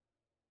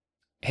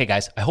Hey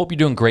guys, I hope you're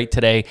doing great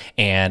today,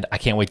 and I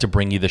can't wait to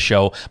bring you the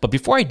show. But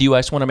before I do, I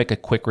just want to make a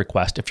quick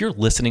request. If you're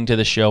listening to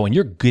the show and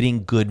you're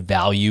getting good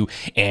value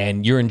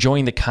and you're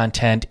enjoying the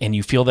content and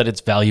you feel that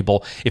it's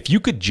valuable, if you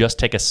could just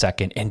take a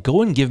second and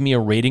go and give me a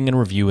rating and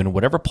review in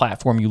whatever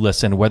platform you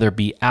listen, whether it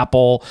be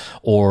Apple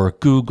or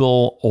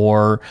Google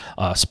or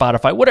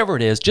Spotify, whatever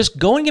it is, just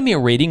go and give me a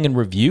rating and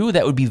review.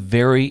 That would be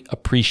very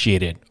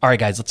appreciated. All right,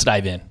 guys, let's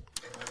dive in.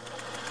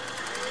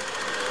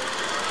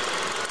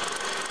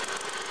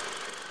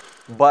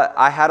 But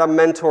I had a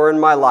mentor in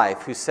my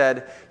life who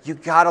said, you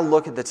got to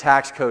look at the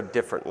tax code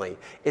differently.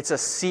 It's a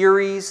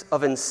series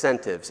of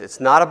incentives. It's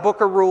not a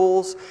book of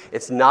rules.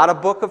 It's not a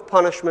book of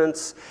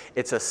punishments.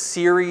 It's a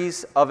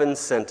series of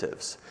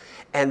incentives.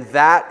 And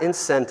that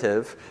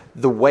incentive,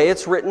 the way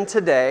it's written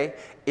today,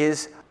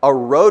 is a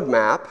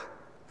roadmap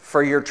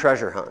for your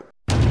treasure hunt.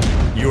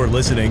 You're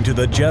listening to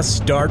the Just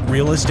Start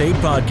Real Estate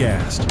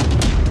Podcast.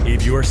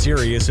 If you're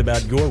serious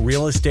about your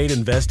real estate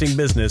investing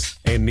business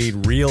and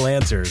need real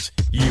answers,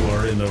 you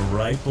are in the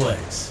right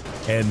place.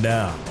 And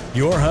now,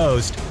 your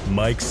host,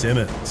 Mike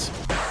Simmons.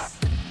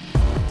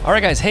 All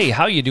right, guys. Hey,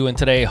 how you doing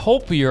today?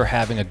 Hope you're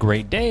having a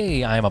great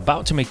day. I'm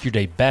about to make your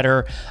day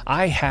better.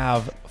 I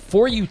have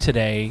for you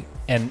today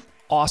an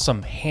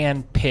awesome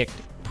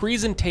hand-picked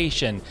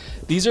presentation.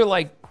 These are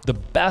like the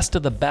best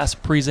of the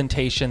best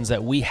presentations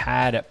that we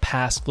had at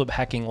past Flip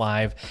Hacking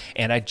Live,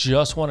 and I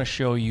just want to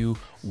show you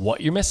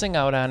what you're missing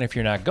out on if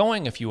you're not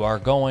going. If you are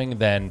going,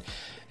 then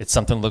it's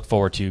something to look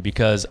forward to,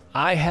 because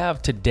I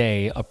have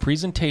today a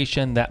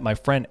presentation that my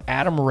friend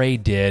Adam Ray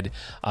did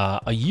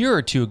a year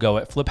or two ago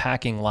at Flip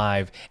Hacking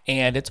Live,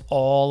 and it's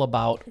all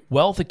about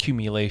wealth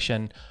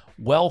accumulation,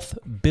 wealth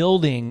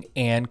building,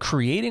 and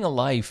creating a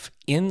life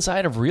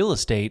inside of real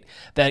estate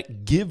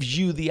that gives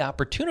you the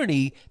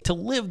opportunity to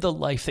live the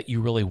life that you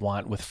really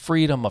want, with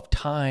freedom of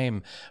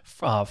time,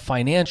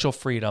 financial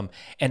freedom,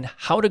 and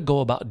how to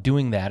go about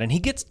doing that. And he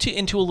gets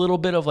into a little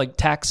bit of like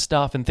tax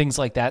stuff and things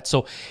like that.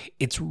 So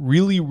it's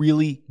really,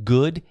 really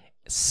good,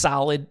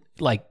 solid,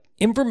 like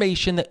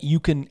information that you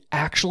can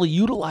actually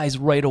utilize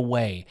right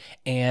away.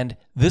 And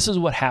this is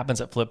what happens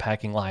at Flip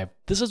Hacking Live.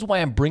 This is why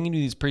I'm bringing you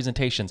these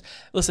presentations.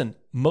 Listen,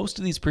 most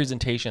of these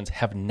presentations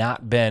have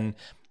not been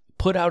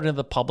put out into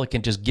the public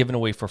and just given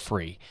away for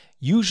free.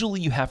 Usually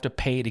you have to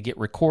pay to get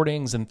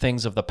recordings and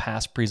things of the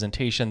past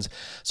presentations.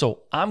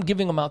 So I'm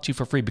giving them out to you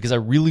for free because I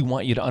really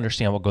want you to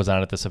understand what goes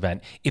on at this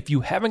event. If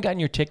you haven't gotten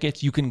your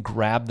tickets, you can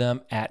grab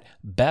them at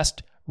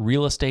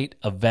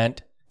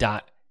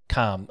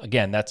bestrealestateevent.com.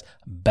 Again, that's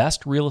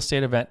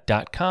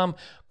bestrealestateevent.com.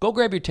 Go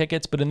grab your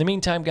tickets. But in the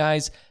meantime,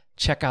 guys,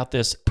 check out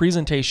this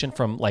presentation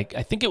from I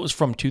think it was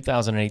from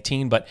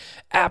 2018, but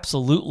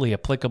absolutely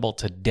applicable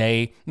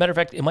today. Matter of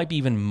fact, it might be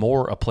even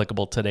more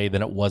applicable today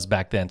than it was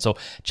back then. So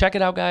check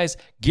it out, guys.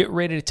 Get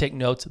ready to take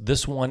notes.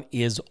 This one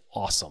is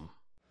awesome.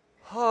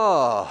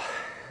 Oh,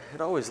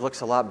 it always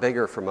looks a lot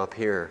bigger from up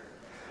here.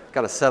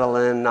 Got to settle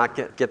in, not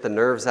get the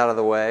nerves out of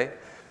the way.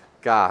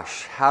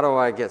 Gosh, how do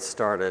I get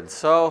started?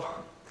 So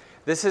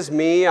this is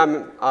me.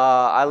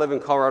 I live in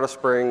Colorado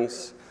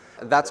Springs.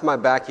 That's my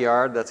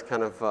backyard. That's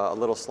kind of a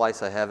little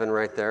slice of heaven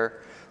right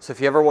there. So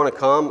if you ever want to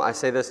come, I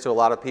say this to a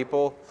lot of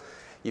people,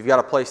 you've got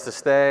a place to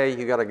stay,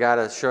 you got a guy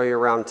to show you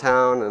around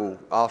town, and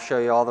I'll show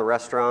you all the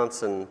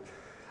restaurants, and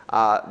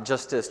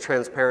just as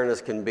transparent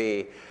as can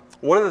be.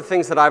 One of the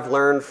things that I've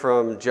learned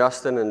from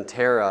Justin and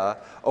Tara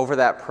over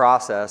that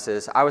process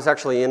is I was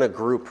actually in a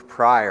group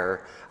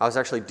prior. I was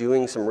actually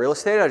doing some real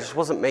estate. I just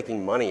wasn't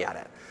making money at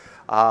it.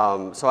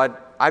 So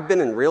I've been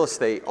in real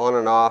estate on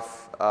and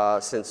off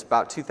since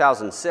about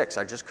 2006.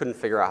 I just couldn't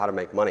figure out how to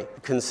make money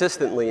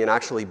consistently and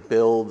actually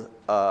build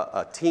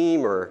a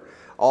team or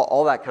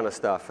all that kind of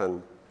stuff.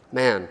 And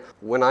man,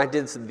 when I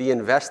did the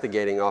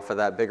investigating off of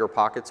that Bigger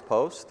Pockets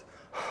post,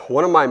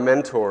 one of my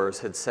mentors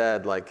had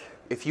said, like,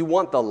 if you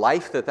want the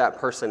life that that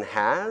person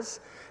has,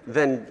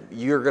 then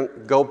you're going to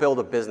go build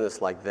a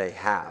business like they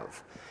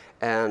have.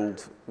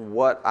 And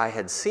what I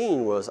had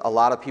seen was a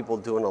lot of people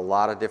doing a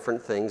lot of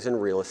different things in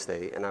real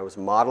estate, and I was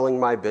modeling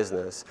my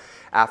business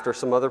after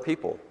some other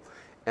people.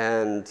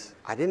 And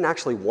I didn't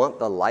actually want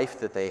the life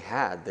that they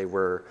had. They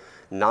were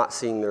not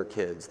seeing their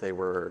kids. They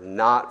were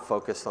not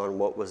focused on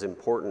what was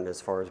important as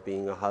far as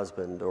being a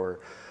husband or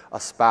a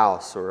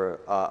spouse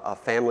or a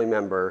family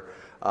member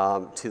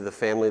to the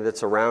family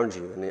that's around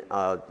you, and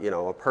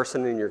a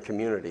person in your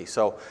community.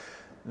 So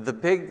the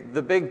big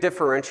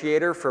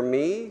differentiator for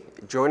me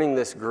joining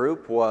this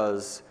group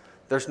was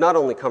there's not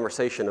only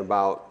conversation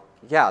about,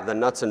 the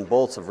nuts and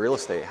bolts of real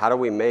estate. How do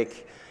we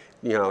make,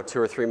 $2 or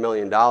 $3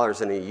 million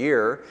in a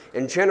year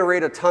and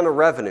generate a ton of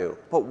revenue?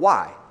 But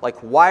why? Like,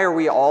 why are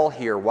we all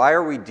here? Why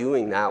are we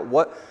doing that?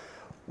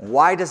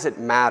 Why does it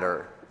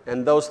matter?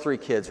 And those three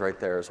kids right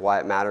there is why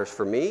it matters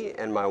for me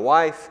and my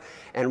wife,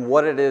 and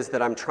what it is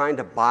that I'm trying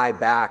to buy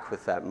back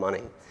with that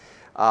money.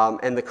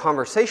 And the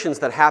conversations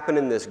that happen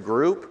in this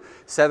group,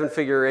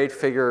 7-figure,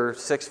 8-figure,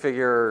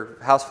 6-figure,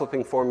 house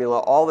flipping formula,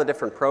 all the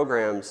different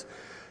programs,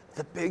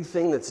 the big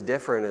thing that's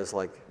different is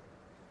like,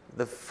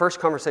 the first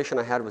conversation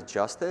I had with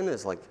Justin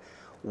is like,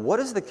 what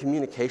does the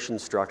communication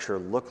structure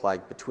look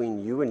like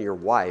between you and your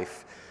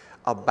wife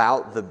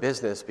about the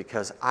business?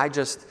 Because I go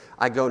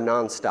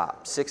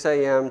nonstop, 6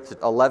 a.m. to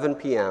 11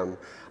 p.m.,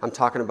 I'm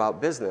talking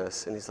about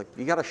business. And he's like,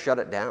 you got to shut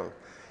it down.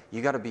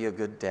 You got to be a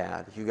good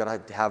dad. You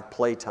got to have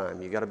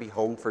playtime. You got to be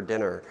home for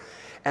dinner.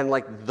 And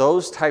like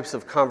those types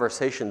of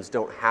conversations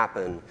don't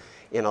happen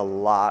in a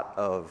lot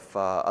of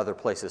other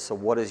places. So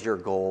what is your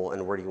goal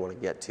and where do you want to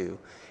get to?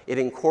 It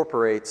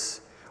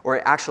incorporates, or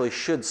it actually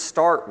should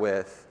start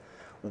with,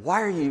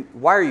 why are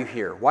you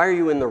here? Why are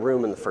you in the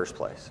room in the first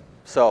place?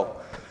 So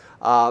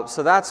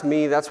that's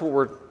me. That's what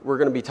we're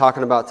going to be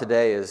talking about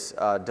today is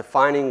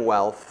defining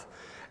wealth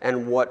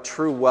and what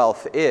true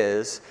wealth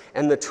is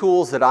and the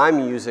tools that I'm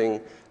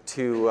using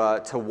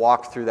to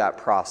walk through that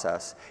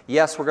process.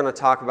 Yes, we're going to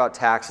talk about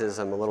taxes.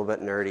 I'm a little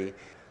bit nerdy,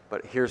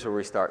 but here's where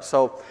we start.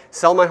 So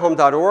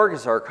sellmyhome.org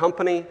is our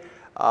company.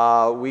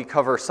 We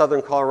cover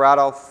Southern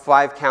Colorado,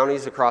 5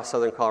 counties across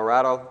Southern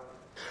Colorado.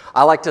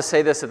 I like to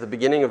say this at the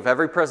beginning of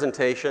every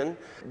presentation.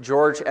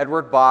 George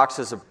Edward Box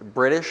is a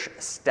British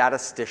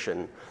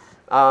statistician.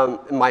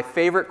 My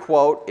favorite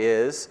quote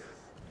is,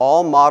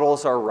 all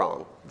models are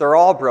wrong. They're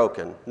all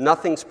broken.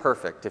 Nothing's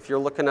perfect. If you're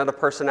looking at a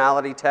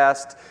personality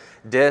test,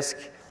 DISC,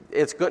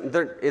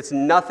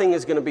 nothing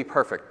is going to be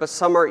perfect, but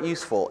some are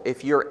useful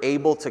if you're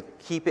able to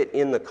keep it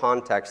in the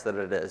context that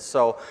it is.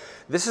 So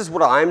this is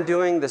what I'm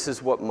doing. This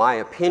is what my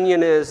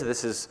opinion is.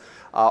 This is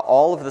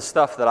all of the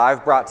stuff that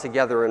I've brought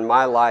together in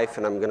my life,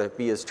 and I'm going to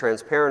be as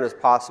transparent as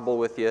possible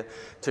with you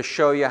to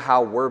show you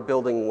how we're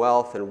building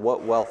wealth and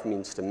what wealth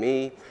means to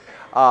me.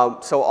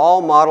 So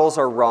all models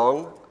are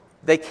wrong.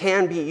 They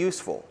can be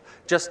useful.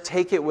 Just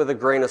take it with a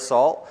grain of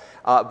salt,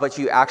 but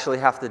you actually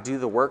have to do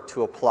the work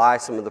to apply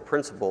some of the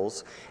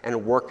principles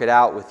and work it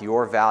out with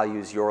your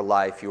values, your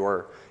life,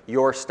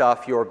 your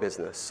stuff, your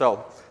business.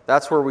 So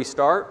that's where we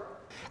start.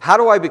 How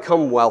do I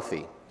become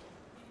wealthy?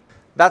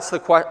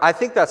 I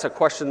think that's a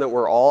question that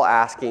we're all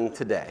asking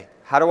today.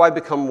 How do I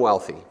become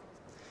wealthy?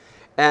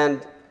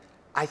 And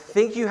I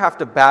think you have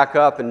to back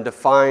up and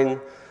define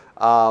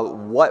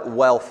what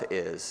wealth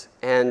is.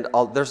 And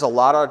there's a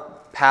lot of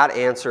pat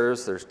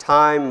answers. There's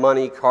time,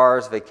 money,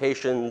 cars,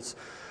 vacations.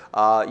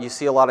 You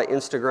see a lot of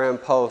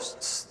Instagram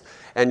posts,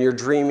 and you're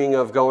dreaming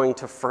of going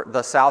to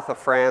the south of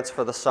France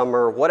for the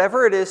summer.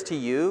 Whatever it is to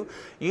you,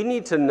 you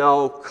need to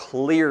know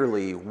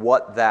clearly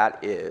what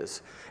that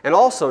is. And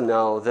also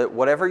know that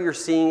whatever you're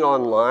seeing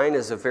online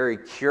is a very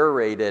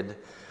curated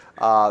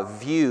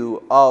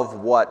view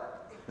of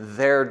what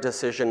their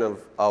decision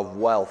of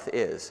wealth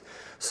is.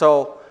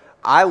 So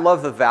I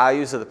love the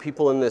values of the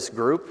people in this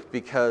group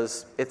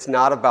because it's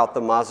not about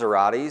the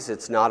Maseratis.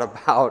 It's not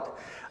about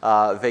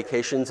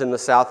vacations in the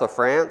south of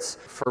France.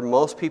 For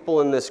most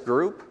people in this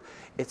group,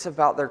 it's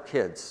about their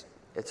kids.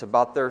 It's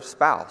about their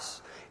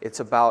spouse. It's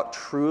about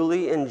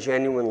truly and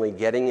genuinely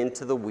getting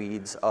into the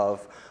weeds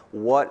of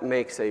what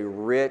makes a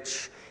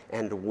rich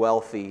and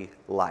wealthy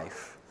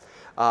life.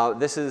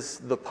 This is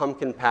the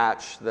pumpkin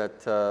patch that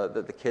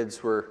the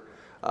kids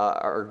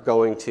are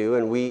going to,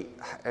 and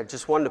I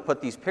just wanted to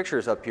put these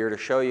pictures up here to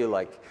show you,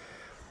 like,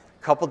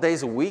 a couple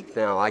days a week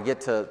now I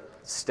get to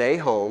stay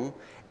home,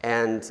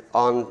 and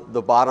on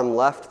the bottom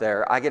left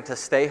there I get to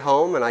stay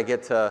home and I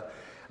get to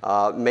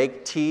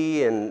make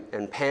tea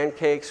and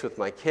pancakes with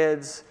my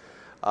kids,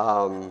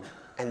 and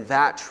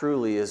that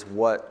truly is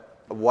what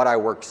I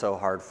worked so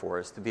hard for,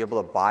 is to be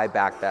able to buy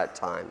back that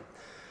time.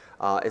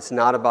 It's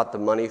not about the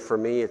money for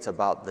me, it's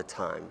about the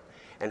time.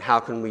 And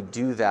how can we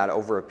do that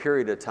over a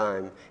period of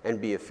time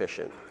and be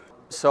efficient?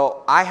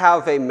 So I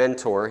have a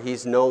mentor.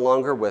 He's no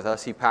longer with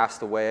us. He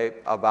passed away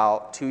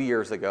about 2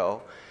 years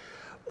ago.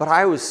 But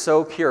I was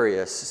so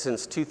curious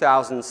since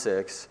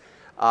 2006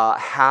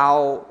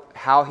 how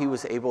he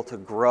was able to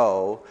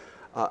grow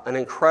an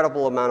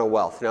incredible amount of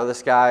wealth. Now,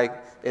 this guy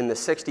in the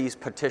 60s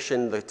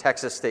petitioned the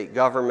Texas state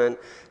government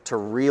to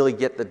really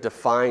get the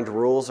defined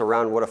rules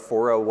around what a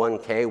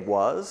 401k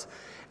was.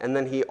 And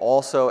then he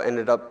also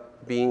ended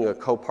up being a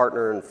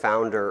co-partner and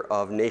founder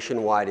of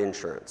Nationwide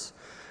Insurance.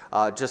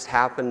 Just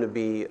happened to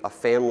be a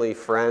family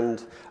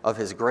friend of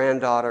his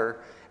granddaughter,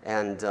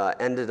 and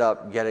ended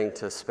up getting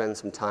to spend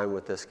some time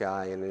with this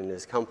guy and in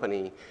his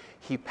company.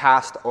 He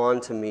passed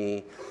on to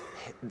me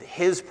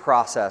his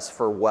process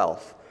for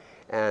wealth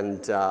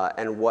and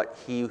what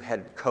he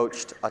had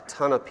coached a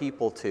ton of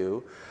people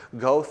to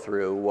go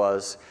through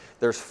was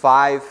there's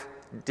 5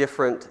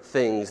 different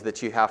things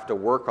that you have to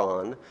work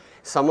on.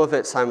 Some of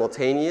it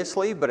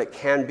simultaneously, but it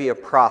can be a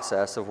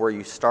process of where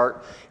you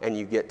start and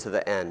you get to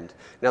the end.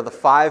 Now, the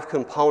 5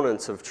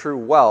 components of true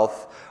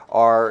wealth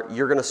are,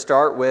 you're going to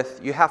start with,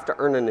 you have to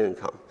earn an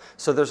income.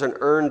 So there's an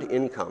earned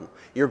income.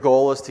 Your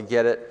goal is to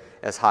get it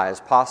as high as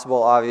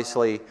possible,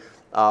 obviously,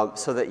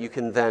 so that you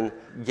can then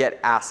get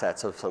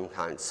assets of some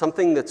kind.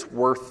 Something that's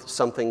worth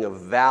something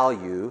of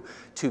value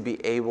to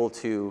be able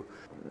to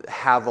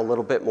have a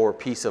little bit more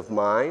peace of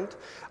mind,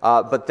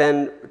 but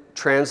then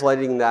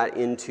translating that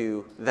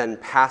into then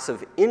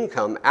passive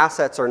income.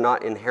 Assets are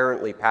not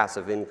inherently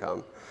passive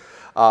income.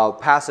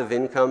 Passive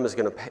income is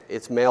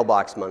it's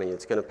mailbox money.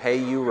 It's going to pay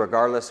you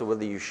regardless of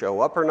whether you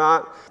show up or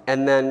not.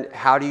 And then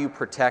how do you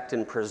protect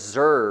and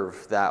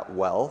preserve that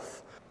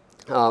wealth?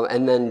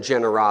 And then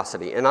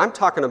generosity. And I'm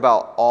talking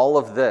about all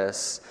of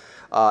this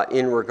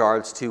in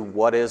regards to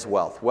what is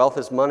wealth. Wealth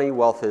is money.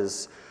 Wealth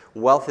is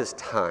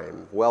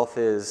time. Wealth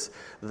is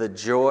the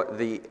joy,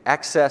 the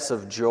excess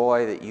of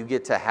joy that you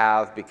get to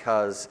have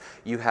because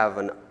you have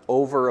an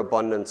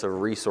overabundance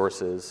of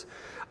resources.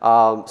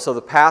 So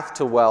the path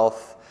to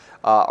wealth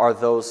are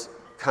those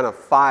kind of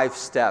 5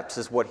 steps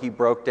is what he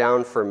broke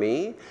down for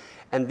me.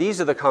 And these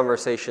are the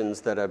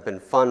conversations that have been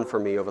fun for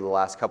me over the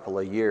last couple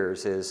of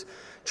years, is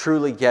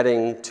truly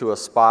getting to a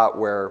spot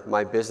where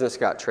my business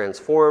got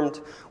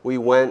transformed. We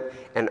went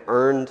and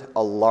earned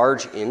a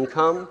large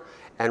income,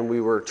 and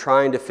we were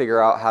trying to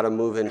figure out how to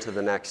move into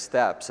the next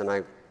steps. And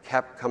I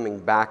kept coming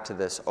back to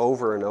this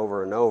over and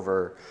over and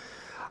over.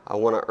 I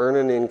want to earn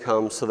an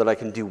income so that I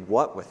can do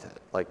what with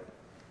it? Like,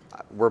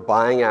 we're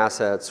buying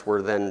assets,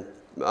 we're then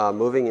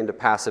moving into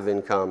passive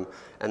income,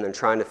 and then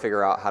trying to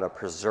figure out how to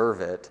preserve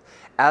it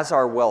as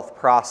our wealth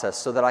process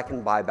so that I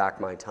can buy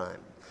back my time.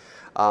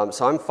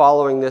 So I'm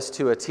following this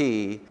to a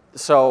T.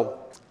 So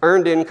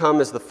earned income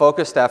is the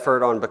focused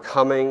effort on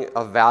becoming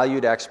a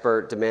valued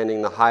expert,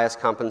 demanding the highest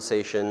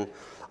compensation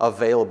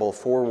available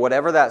for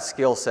whatever that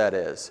skill set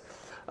is.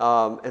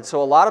 And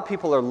so a lot of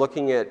people are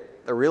looking at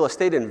real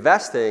estate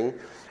investing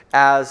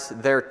as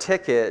their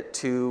ticket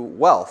to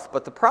wealth.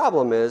 But the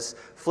problem is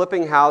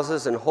flipping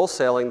houses and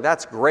wholesaling,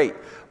 that's great,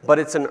 but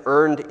it's an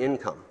earned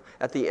income.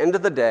 At the end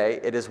of the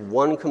day, it is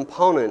one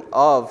component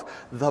of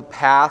the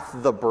path,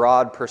 the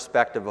broad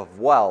perspective of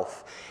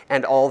wealth.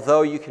 And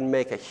although you can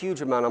make a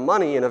huge amount of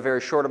money in a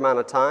very short amount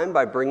of time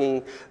by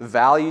bringing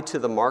value to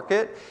the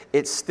market,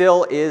 it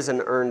still is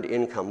an earned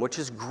income, which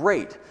is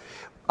great.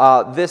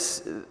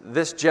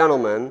 This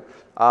gentleman,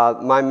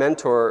 my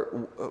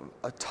mentor,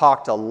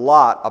 talked a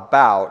lot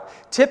about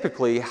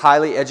typically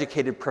highly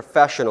educated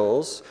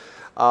professionals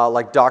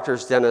like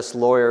doctors, dentists,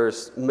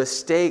 lawyers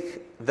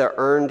mistake the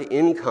earned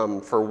income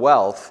for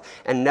wealth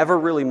and never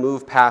really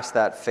move past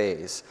that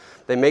phase.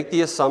 They make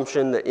the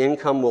assumption that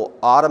income will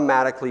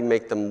automatically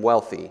make them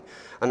wealthy.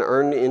 An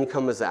earned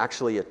income is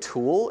actually a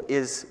tool,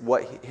 is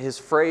what his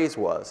phrase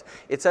was.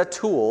 It's a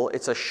tool,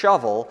 it's a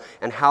shovel,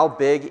 and how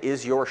big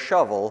is your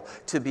shovel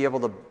to be able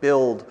to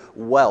build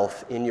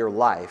wealth in your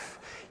life?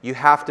 You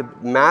have to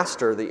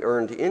master the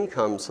earned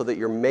income so that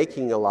you're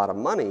making a lot of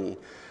money,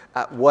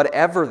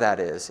 whatever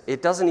that is.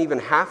 It doesn't even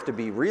have to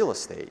be real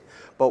estate,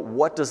 but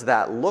what does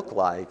that look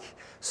like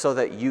so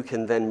that you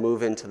can then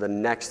move into the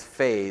next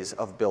phase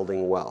of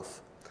building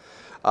wealth?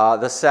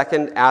 The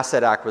second,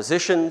 asset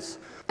acquisitions.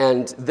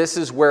 And this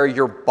is where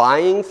you're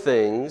buying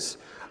things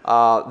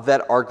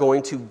that are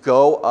going to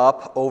go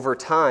up over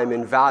time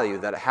in value,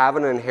 that have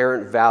an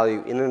inherent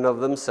value in and of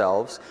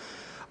themselves,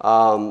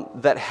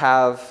 that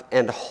have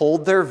and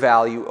hold their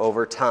value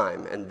over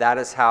time. And that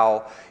is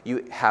how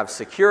you have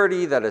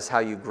security, that is how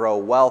you grow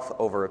wealth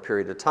over a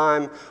period of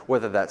time,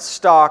 whether that's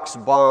stocks,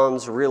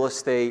 bonds, real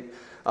estate,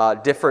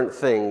 different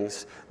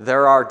things.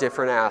 There are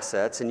different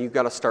assets, and you've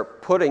got to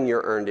start putting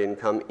your earned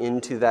income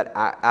into that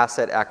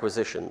asset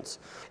acquisitions.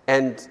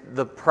 And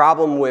the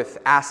problem with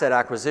asset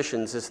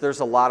acquisitions is there's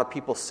a lot of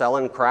people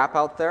selling crap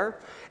out there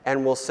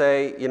and will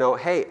say, you know,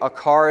 hey, a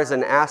car is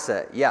an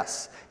asset.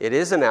 Yes, it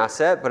is an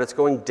asset, but it's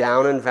going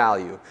down in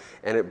value.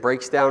 And it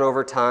breaks down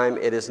over time.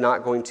 It is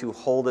not going to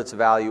hold its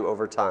value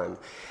over time.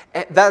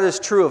 That is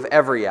true of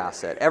every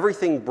asset.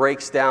 Everything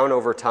breaks down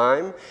over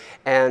time,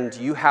 and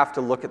you have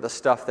to look at the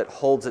stuff that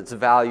holds its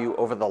value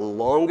over the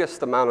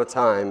longest amount of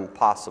time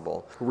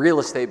possible. Real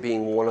estate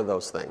being one of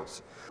those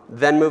things.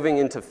 Then moving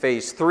into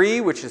phase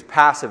 3, which is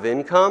passive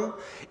income,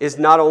 is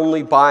not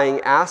only buying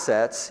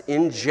assets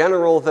in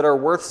general that are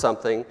worth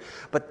something,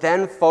 but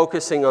then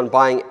focusing on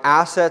buying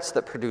assets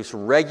that produce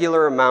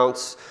regular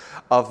amounts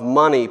of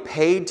money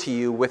paid to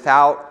you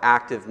without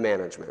active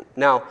management.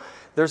 Now,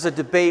 there's a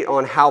debate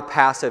on how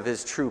passive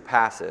is true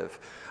passive.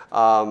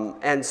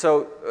 And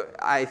so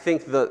I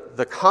think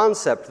the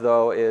concept,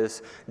 though,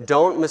 is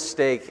don't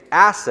mistake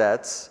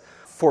assets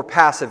for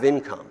passive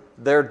income.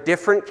 They're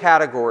different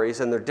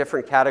categories, and they're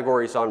different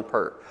categories on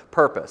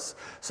purpose.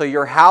 So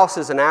your house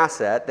is an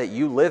asset that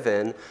you live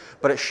in,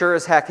 but it sure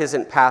as heck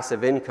isn't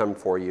passive income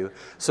for you.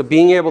 So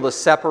being able to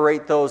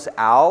separate those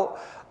out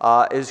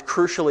is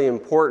crucially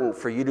important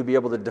for you to be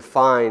able to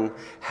define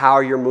how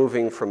you're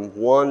moving from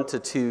 1 to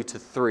 2 to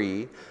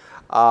 3,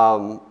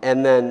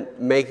 and then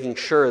making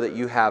sure that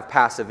you have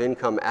passive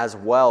income as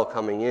well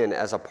coming in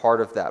as a part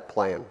of that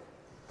plan.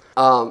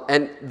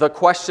 And the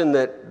question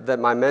that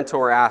my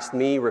mentor asked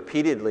me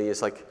repeatedly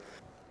is like,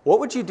 what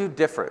would you do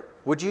different?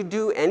 Would you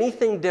do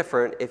anything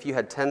different if you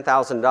had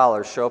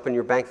 $10,000 show up in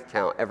your bank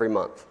account every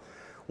month?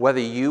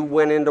 Whether you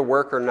went into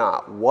work or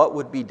not, what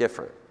would be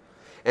different?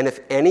 And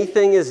if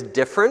anything is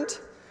different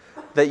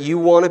that you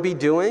want to be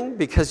doing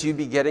because you'd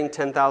be getting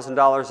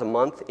 $10,000 a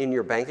month in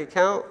your bank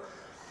account,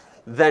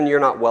 then you're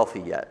not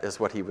wealthy yet, is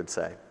what he would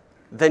say.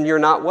 Then you're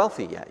not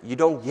wealthy yet. You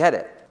don't get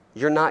it.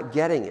 You're not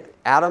getting it.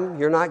 Adam,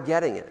 you're not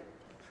getting it.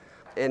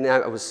 And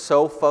I was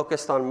so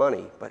focused on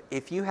money. But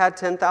if you had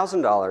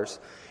 $10,000,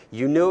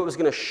 you knew it was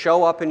going to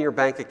show up in your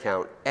bank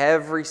account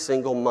every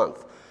single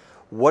month.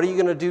 What are you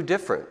going to do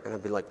different? And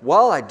I'd be like,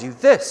 well, I do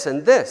this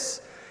and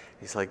this.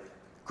 He's like,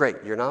 great,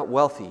 you're not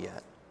wealthy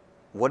yet.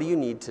 What do you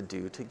need to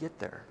do to get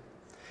there?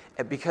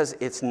 And because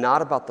it's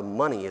not about the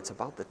money, it's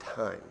about the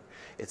time.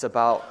 It's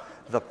about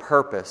the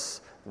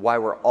purpose. Why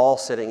we're all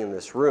sitting in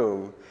this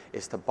room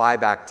is to buy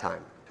back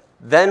time.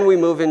 Then we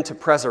move into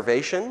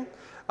preservation.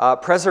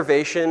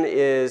 Preservation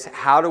is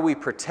how do we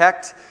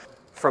protect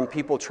from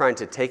people trying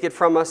to take it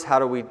from us? How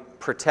do we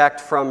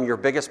protect from your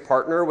biggest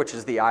partner, which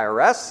is the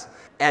IRS,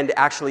 and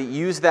actually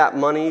use that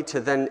money to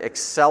then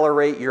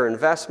accelerate your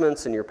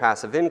investments and your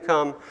passive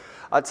income,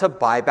 to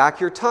buy back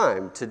your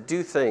time, to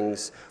do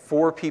things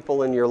for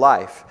people in your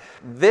life.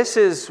 This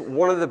is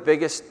one of the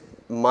biggest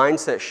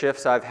mindset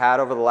shifts I've had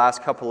over the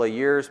last couple of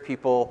years.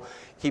 People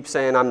keep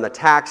saying, I'm the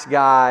tax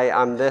guy,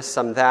 I'm this,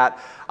 I'm that.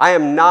 I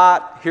am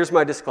not, here's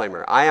my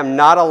disclaimer, I am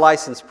not a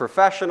licensed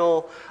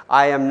professional,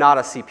 I am not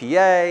a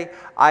CPA,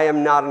 I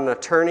am not an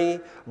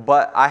attorney,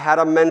 but I had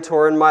a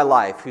mentor in my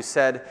life who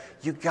said,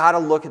 you gotta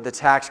look at the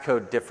tax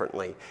code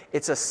differently.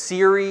 It's a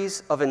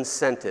series of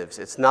incentives.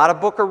 It's not a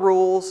book of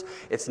rules,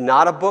 it's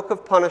not a book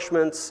of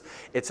punishments,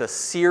 it's a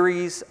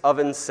series of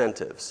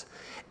incentives.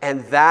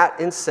 And that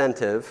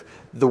incentive,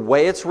 the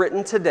way it's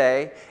written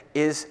today,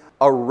 is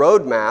a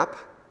roadmap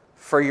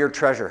for your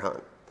treasure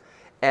hunt.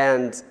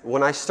 And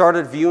when I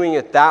started viewing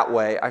it that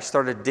way, I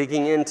started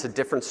digging into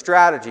different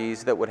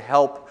strategies that would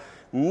help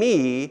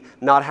me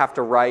not have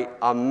to write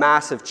a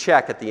massive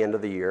check at the end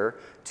of the year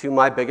to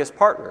my biggest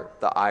partner,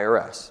 the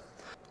IRS.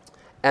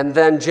 And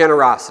then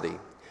generosity.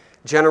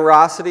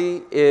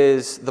 Generosity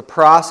is the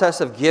process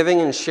of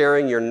giving and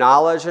sharing your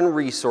knowledge and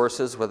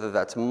resources, whether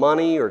that's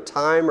money or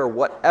time or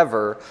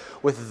whatever,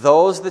 with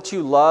those that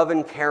you love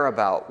and care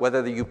about,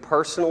 whether you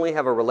personally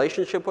have a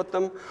relationship with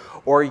them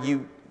or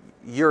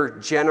you're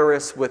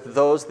generous with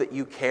those that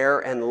you care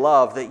and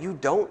love that you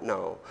don't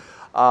know.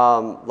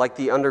 Like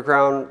the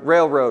Underground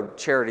Railroad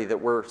charity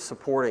that we're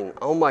supporting.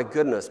 Oh my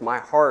goodness, my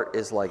heart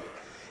is like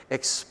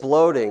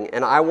exploding,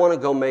 and I want to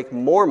go make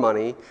more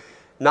money,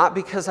 not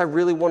because I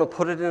really want to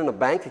put it in a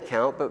bank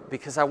account, but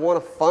because I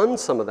want to fund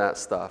some of that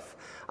stuff.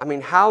 I mean,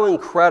 how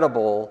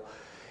incredible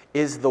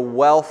is the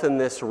wealth in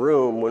this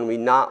room when we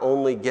not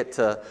only get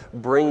to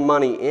bring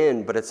money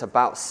in, but it's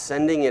about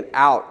sending it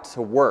out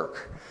to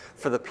work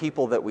for the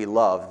people that we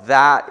love.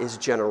 That is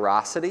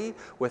generosity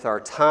with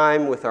our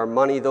time, with our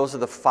money. Those are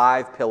the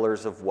 5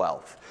 pillars of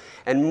wealth.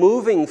 And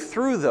moving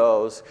through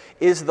those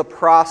is the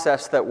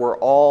process that we're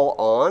all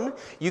on.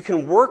 You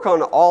can work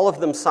on all of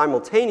them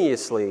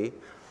simultaneously,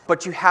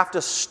 but you have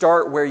to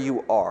start where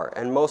you are.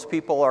 And most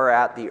people are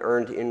at the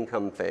earned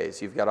income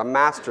phase. You've got to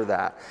master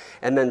that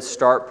and then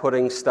start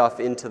putting stuff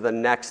into the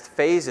next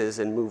phases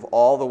and move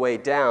all the way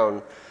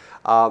down.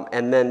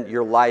 And then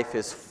your life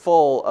is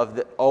full of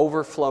the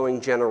overflowing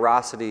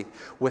generosity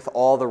with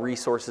all the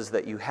resources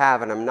that you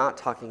have. And I'm not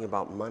talking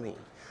about money.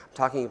 I'm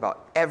talking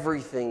about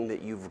everything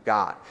that you've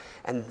got.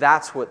 And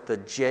that's what the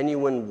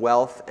genuine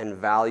wealth and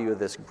value of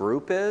this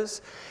group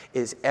is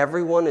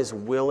everyone is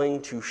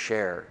willing to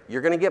share.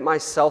 You're going to get my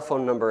cell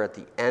phone number at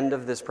the end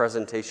of this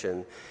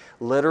presentation.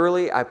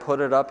 Literally, I put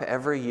it up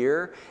every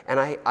year, and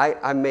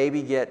I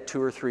maybe get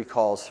 2 or 3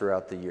 calls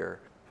throughout the year.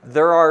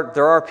 There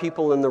are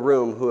people in the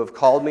room who have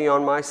called me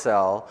on my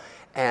cell,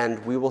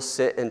 and we will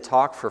sit and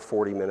talk for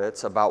 40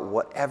 minutes about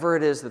whatever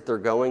it is that they're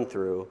going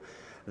through.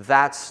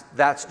 That's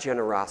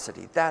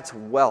generosity. That's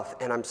wealth.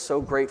 And I'm so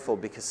grateful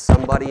because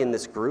somebody in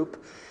this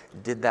group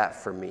did that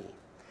for me.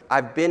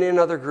 I've been in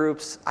other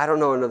groups. I don't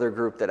know another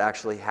group that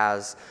actually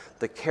has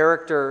the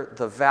character,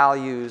 the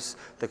values,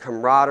 the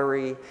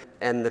camaraderie,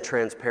 and the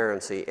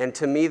transparency. And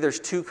to me,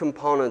 there's 2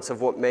 components of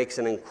what makes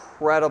an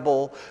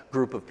incredible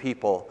group of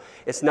people.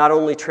 It's not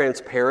only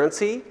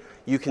transparency.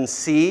 You can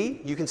see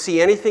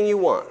anything you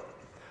want,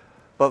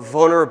 but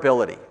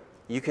vulnerability.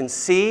 You can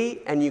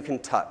see and you can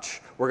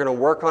touch. We're going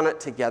to work on it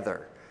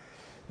together.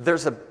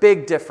 There's a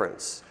big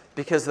difference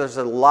because there's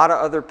a lot of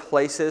other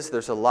places,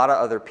 there's a lot of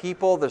other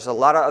people, there's a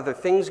lot of other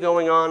things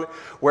going on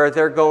where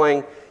they're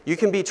going, you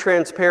can be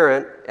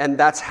transparent, and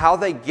that's how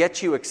they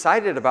get you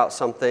excited about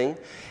something,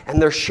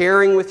 and they're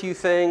sharing with you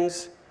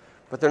things,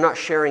 but they're not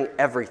sharing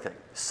everything.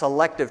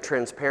 Selective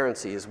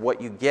transparency is what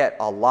you get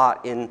a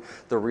lot in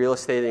the real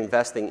estate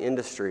investing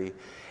industry.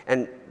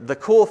 And the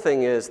cool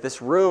thing is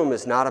this room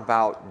is not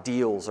about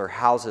deals or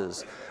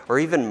houses or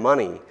even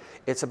money.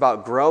 It's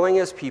about growing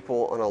as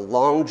people on a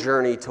long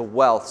journey to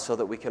wealth so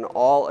that we can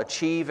all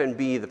achieve and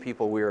be the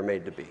people we were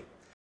made to be.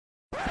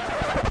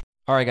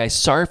 All right, guys,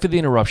 sorry for the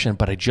interruption,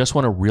 but I just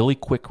want to really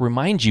quick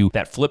remind you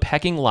that Flip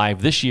Hacking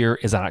Live this year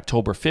is on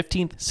October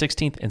 15th,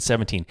 16th, and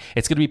 17th.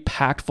 It's going to be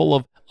packed full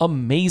of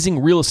amazing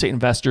real estate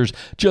investors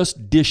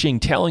just dishing,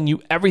 telling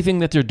you everything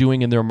that they're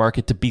doing in their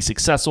market to be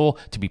successful,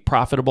 to be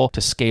profitable,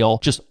 to scale,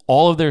 just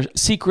all of their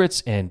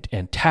secrets and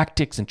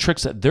tactics and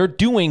tricks that they're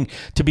doing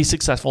to be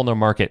successful in their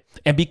market.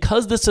 And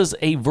because this is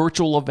a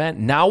virtual event,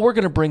 now we're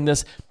going to bring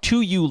this to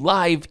you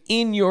live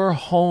in your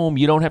home.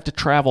 You don't have to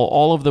travel.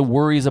 All of the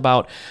worries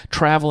about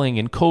traveling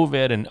and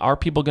COVID and are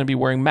people going to be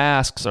wearing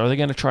masks? Are they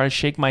going to try to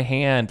shake my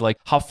hand? Like,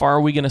 how far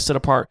are we going to sit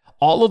apart?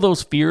 All of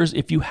those fears,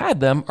 if you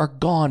had them, are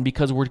gone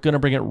because we're going to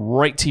bring it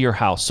right to your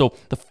house. So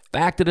the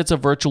fact that it's a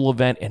virtual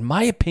event, in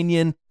my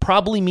opinion,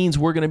 probably means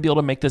we're going to be able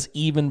to make this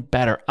even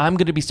better. I'm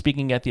going to be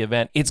speaking at the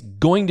event. It's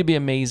going to be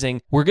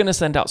amazing. We're going to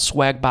send out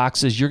swag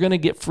boxes. You're going to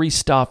get free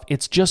stuff.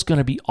 It's just going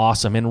to be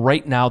awesome. And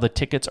right now, the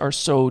tickets are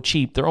so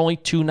cheap. They're only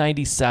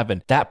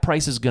 $297. That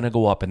price is going to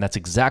go up. And that's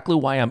exactly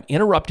why I'm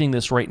interrupting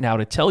this right now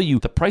to tell you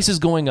the price is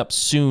going up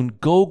soon.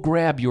 Go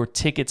grab your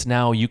tickets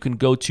now. You can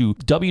go to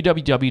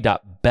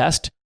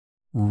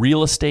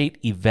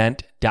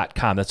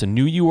www.bestrealestateevent.com. That's a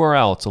new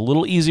URL. It's a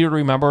little easier to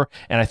remember,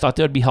 and I thought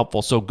that would be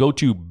helpful. So go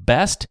to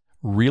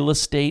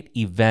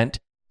bestrealestateevent.com.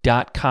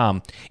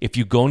 If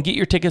you go and get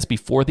your tickets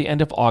before the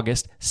end of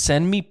August,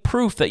 send me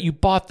proof that you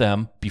bought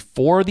them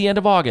before the end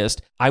of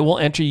August. I will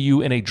enter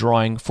you in a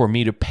drawing for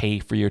me to pay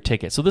for your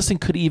ticket. So this thing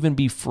could even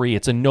be free.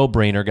 It's a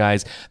no-brainer,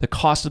 guys. The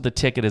cost of the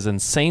ticket is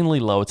insanely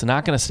low. It's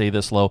not going to stay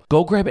this low.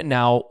 Go grab it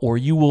now or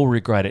you will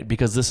regret it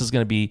because this is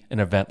going to be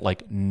an event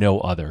like no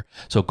other.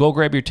 So go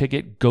grab your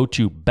ticket. Go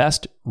to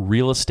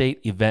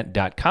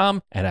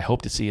bestrealestateevent.com, and I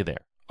hope to see you there.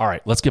 All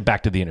right, let's get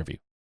back to the interview.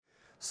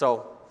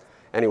 So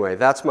anyway,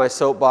 that's my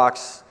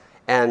soapbox,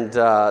 and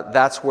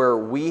that's where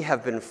we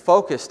have been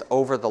focused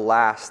over the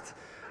last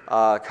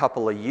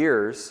couple of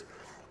years.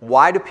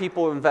 Why do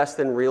people invest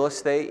in real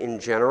estate in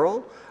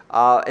general?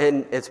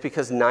 And it's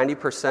because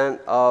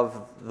 90%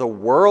 of the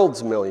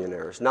world's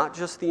millionaires, not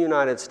just the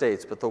United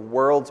States, but the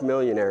world's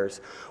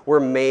millionaires, were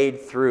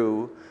made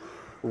through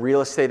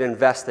real estate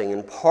investing.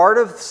 And part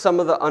of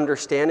some of the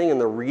understanding and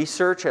the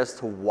research as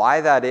to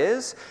why that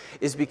is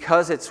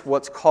because it's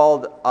what's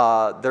called,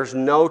 there's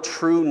no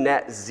true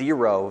net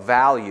zero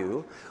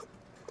value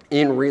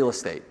in real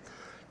estate.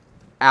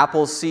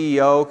 Apple's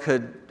CEO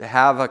could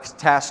have a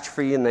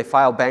catastrophe and they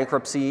file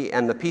bankruptcy,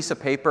 and the piece of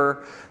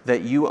paper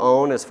that you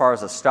own as far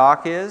as a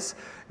stock is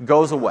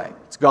goes away.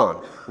 It's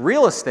gone.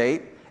 Real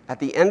estate, at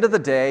the end of the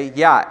day,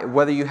 yeah,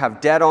 whether you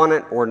have debt on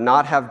it or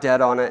not have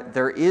debt on it,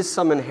 there is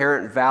some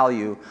inherent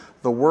value.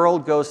 The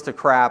world goes to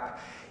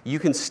crap. You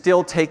can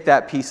still take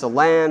that piece of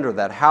land or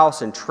that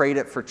house and trade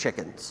it for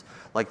chickens.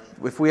 Like,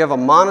 if we have a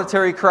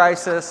monetary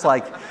crisis,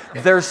 like,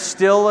 there's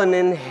still an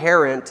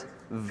inherent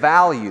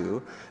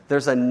value.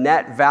 There's a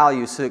net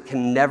value, so it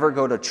can never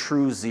go to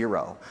true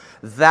zero.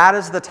 That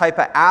is the type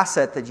of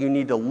asset that you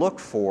need to look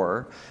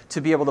for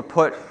to be able to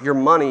put your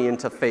money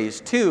into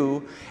phase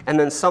 2, and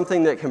then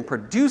something that can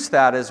produce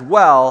that as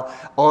well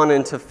on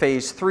into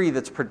phase 3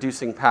 that's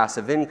producing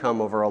passive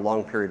income over a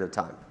long period of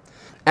time.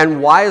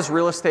 And why is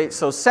real estate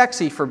so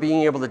sexy for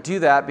being able to do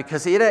that?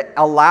 Because it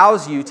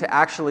allows you to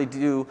actually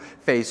do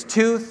phase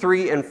 2,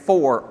 3, and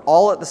 4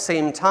 all at the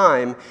same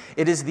time.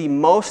 It is the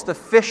most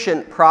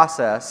efficient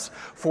process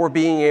for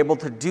being able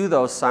to do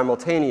those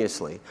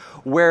simultaneously.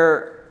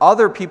 Where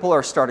other people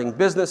are starting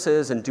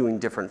businesses and doing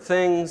different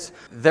things,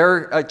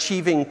 they're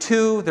achieving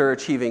 2, they're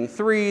achieving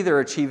 3,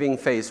 they're achieving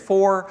phase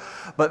 4,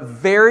 but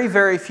very,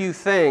 very few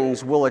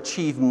things will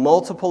achieve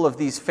multiple of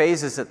these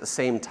phases at the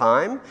same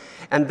time,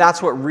 and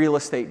that's what real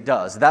estate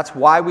does. That's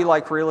why we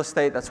like real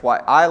estate, that's why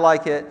I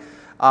like it.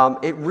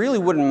 It really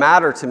wouldn't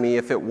matter to me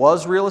if it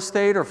was real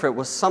estate or if it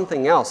was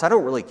something else. I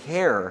don't really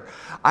care.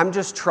 I'm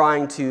just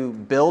trying to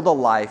build a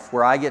life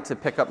where I get to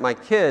pick up my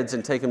kids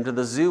and take them to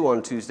the zoo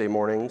on Tuesday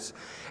mornings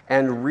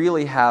and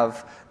really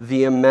have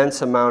the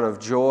immense amount of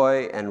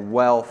joy and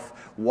wealth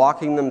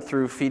walking them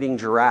through feeding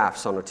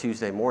giraffes on a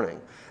Tuesday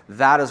morning.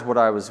 That is what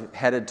I was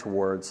headed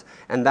towards,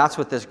 and that's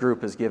what this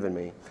group has given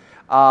me.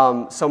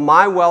 So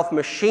my wealth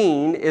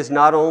machine is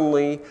not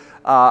only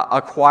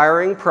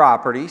acquiring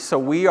property, so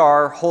we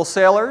are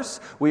wholesalers,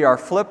 we are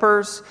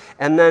flippers,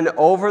 and then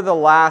over the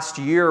last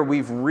year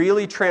we've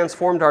really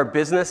transformed our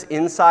business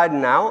inside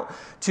and out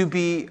to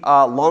be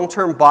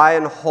long-term buy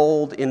and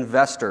hold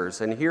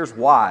investors. And here's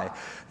why.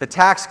 The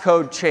tax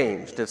code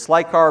changed. It's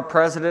like our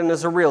president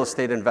is a real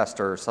estate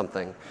investor or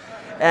something.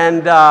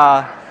 And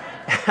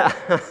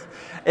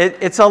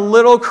it's a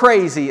little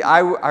crazy.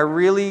 I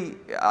really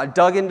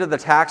dug into the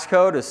tax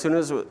code as soon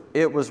as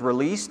it was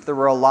released. There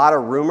were a lot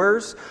of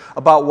rumors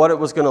about what it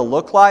was going to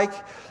look like.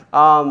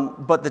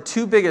 But the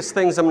two biggest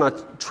things I'm going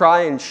to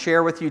try and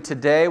share with you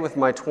today with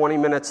my 20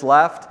 minutes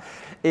left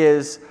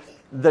is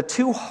the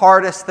two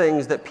hardest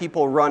things that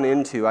people run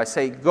into. I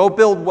say, go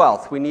build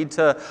wealth. We need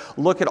to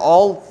look at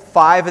all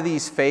 5 of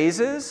these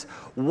phases.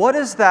 What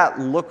does that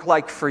look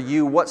like for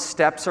you? What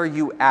steps are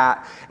you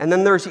at? And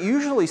then there's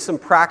usually some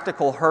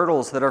practical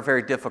hurdles that are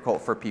very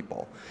difficult for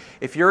people.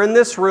 If you're in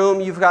this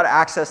room, you've got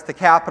access to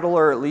capital,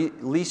 or at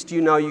least you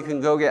know you can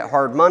go get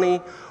hard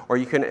money, or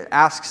you can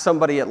ask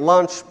somebody at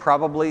lunch,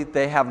 probably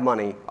they have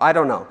money. I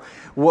don't know.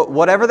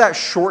 Whatever that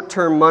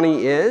short-term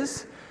money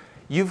is,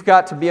 you've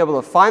got to be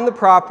able to find the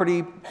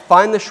property,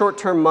 find the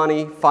short-term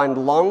money, find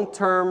the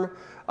long-term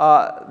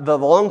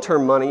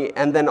money,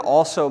 and then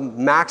also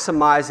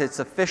maximize its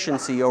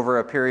efficiency over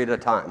a period of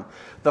time.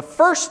 The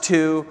first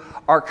two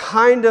are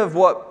kind of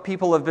what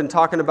people have been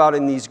talking about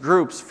in these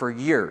groups for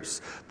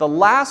years. The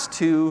last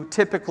two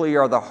typically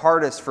are the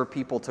hardest for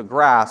people to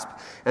grasp,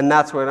 and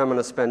that's what I'm going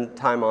to spend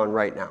time on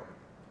right now.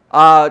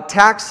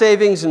 Tax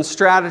savings and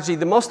strategy.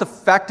 The most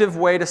effective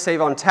way to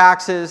save on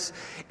taxes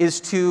is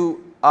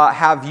to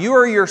have you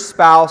or your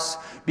spouse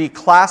be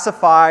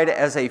classified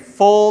as a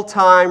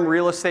full-time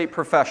real estate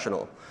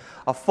professional.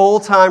 A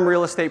full-time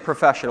real estate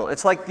professional.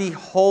 It's like the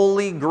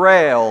holy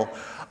grail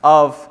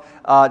of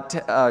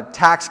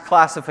tax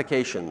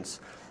classifications.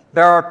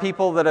 There are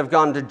people that have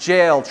gone to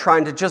jail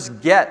trying to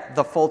just get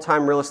the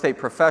full-time real estate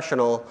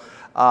professional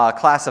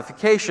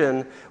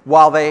classification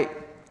while they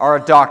are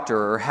a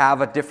doctor or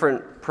have a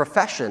different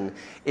profession.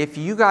 If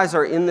you guys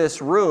are in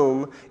this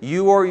room,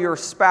 you or your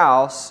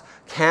spouse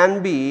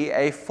can be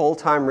a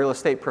full-time real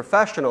estate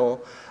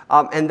professional,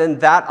 and then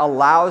that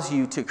allows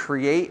you to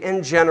create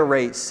and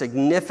generate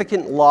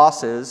significant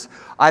losses,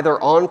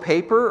 either on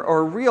paper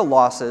or real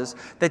losses,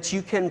 that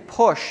you can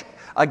push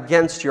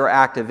against your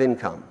active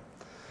income.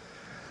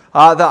 The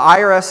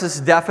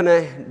IRS's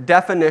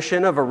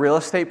definition of a real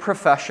estate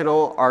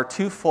professional are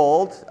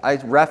twofold. I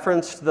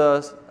referenced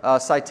the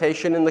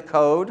citation in the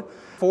code,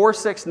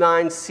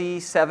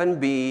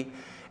 469C7B,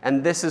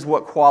 and this is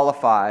what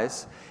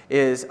qualifies,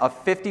 is a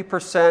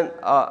 50%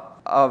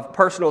 of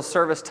personal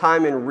service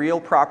time in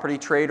real property,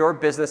 trade, or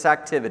business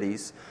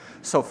activities.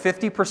 So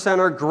 50%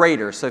 or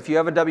greater. So if you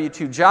have a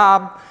W-2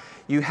 job,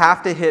 you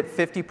have to hit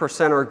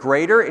 50% or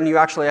greater, and you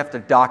actually have to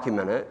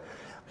document it.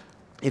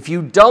 If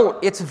you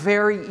don't, it's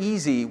very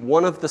easy.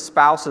 One of the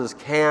spouses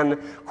can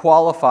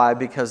qualify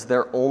because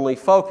their only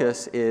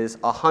focus is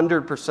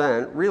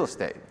 100% real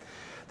estate.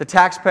 The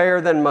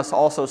taxpayer then must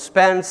also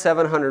spend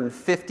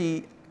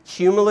 750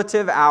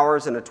 cumulative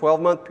hours in a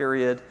 12-month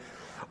period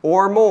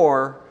or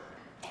more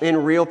in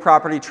real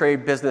property,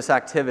 trade, business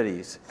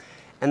activities.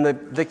 And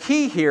the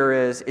key here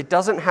is it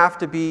doesn't have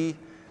to be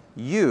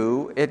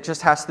you, it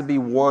just has to be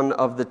one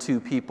of the two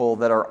people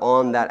that are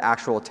on that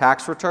actual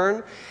tax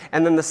return.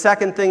 And then the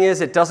second thing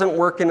is it doesn't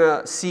work in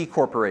a C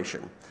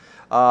corporation.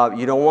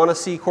 You don't want a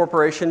C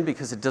corporation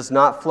because it does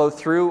not flow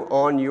through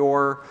on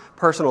your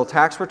personal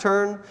tax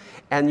return,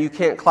 and you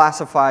can't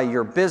classify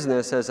your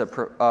business as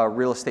a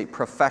real estate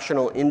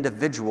professional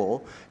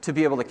individual to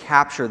be able to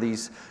capture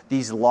these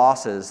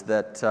losses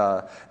that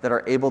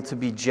are able to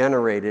be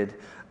generated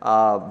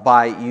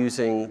by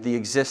using the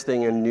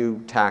existing and new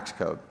tax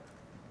code.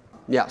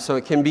 Yeah, so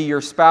it can be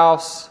your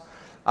spouse.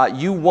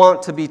 You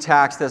want to be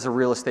taxed as a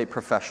real estate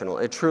professional.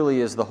 It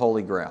truly is the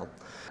holy grail.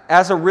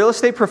 As a real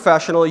estate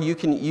professional, you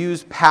can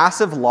use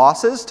passive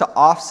losses to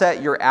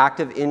offset your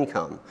active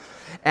income.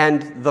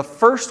 And the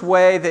first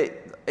way that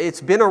it's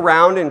been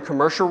around in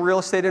commercial real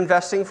estate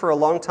investing for a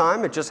long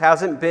time, it just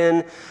hasn't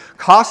been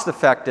cost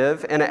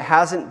effective, and it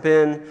hasn't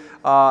been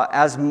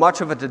as much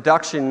of a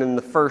deduction in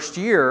the first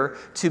year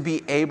to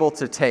be able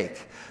to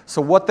take.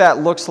 So what that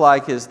looks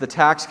like is the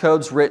tax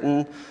code's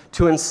written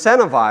to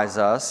incentivize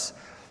us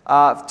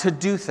to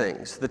do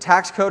things. The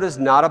tax code is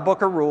not a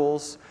book of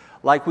rules.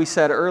 Like we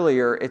said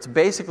earlier, it's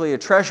basically a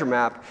treasure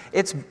map.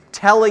 It's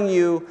telling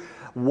you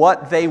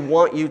what they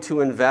want you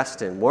to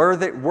invest in. Where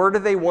do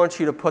they want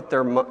you to put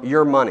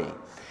your money?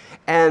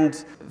 And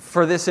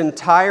for this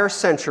entire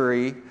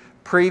century,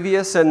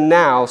 previous and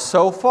now,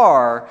 so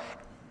far,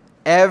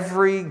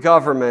 every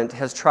government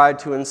has tried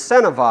to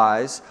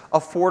incentivize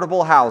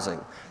affordable housing.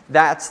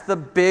 That's the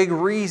big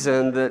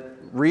reason that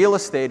real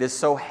estate is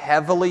so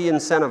heavily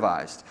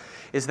incentivized,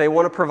 is they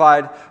want to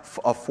provide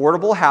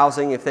affordable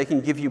housing. If they can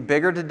give you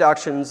bigger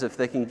deductions, if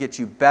they can get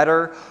you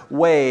better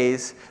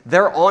ways,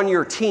 they're on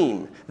your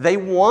team. They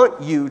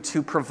want you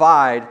to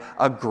provide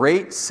a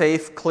great,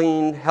 safe,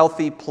 clean,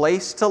 healthy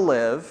place to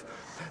live,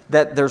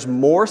 that there's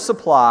more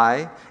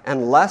supply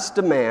and less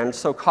demand,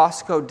 so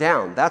costs go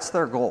down. That's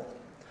their goal.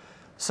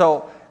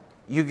 So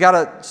you got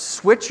to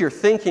switch your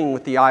thinking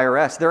with the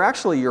IRS. They're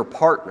actually your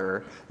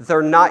partner.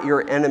 They're not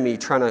your enemy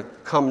trying to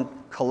come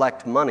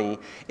collect money.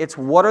 It's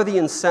what are the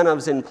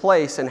incentives in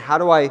place, and how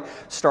do I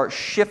start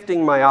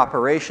shifting my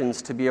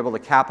operations to be able to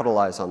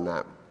capitalize on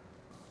that?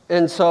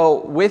 And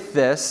so with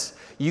this,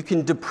 you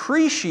can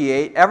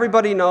depreciate.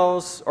 Everybody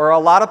knows, or a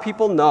lot of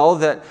people know,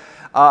 that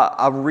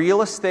a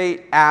real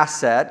estate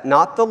asset,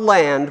 not the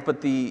land,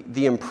 but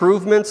the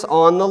improvements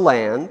on the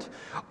land,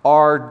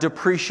 are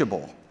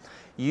depreciable.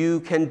 You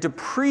can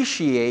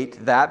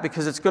depreciate that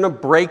because it's going to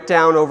break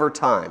down over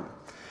time.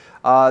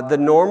 The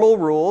normal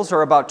rules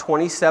are about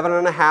 27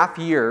 and a half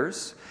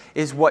years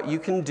is what you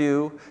can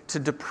do to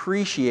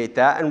depreciate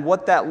that. And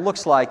what that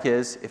looks like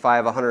is, if I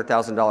have a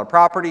 $100,000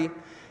 property,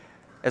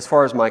 as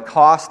far as my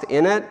cost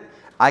in it,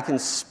 I can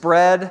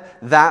spread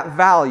that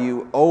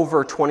value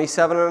over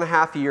 27 and a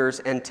half years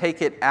and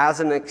take it as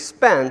an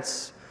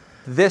expense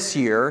this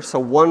year, so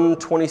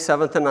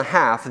 1/27th and a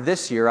half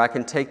this year, I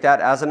can take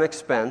that as an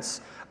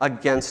expense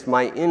against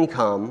my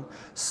income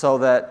so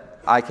that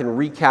I can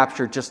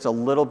recapture just a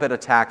little bit of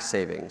tax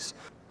savings.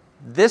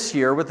 This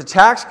year, with the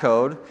tax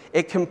code,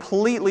 it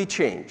completely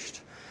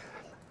changed.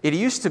 It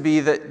used to be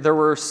that there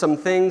were some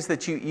things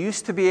that you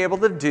used to be able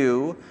to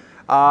do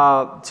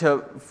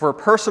for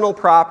personal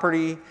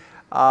property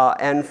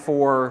and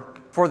for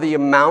the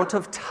amount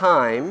of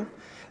time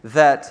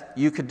that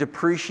you could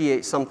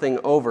depreciate something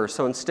over.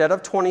 So instead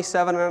of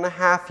 27 and a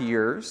half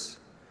years,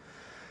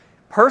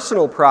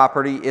 personal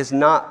property is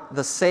not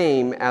the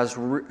same as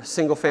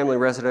single-family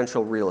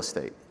residential real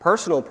estate.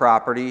 Personal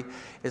property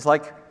is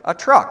like a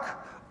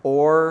truck,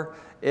 or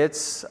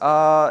it's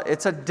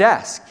a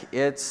desk,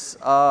 it's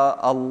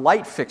a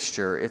light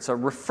fixture, it's a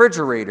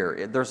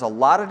refrigerator. There's a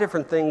lot of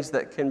different things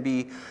that can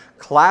be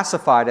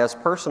classified as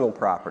personal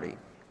property.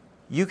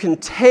 You can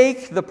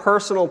take the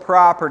personal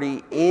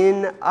property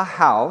in a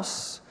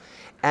house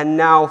and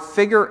now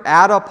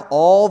add up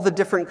all the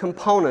different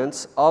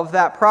components of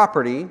that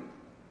property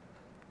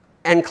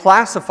and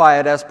classify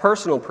it as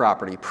personal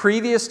property.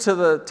 Previous to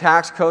the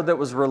tax code that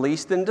was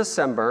released in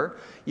December,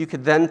 you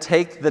could then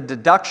take the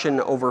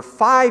deduction over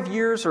 5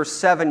 years or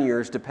 7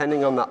 years,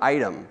 depending on the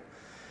item.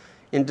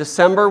 In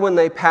December, when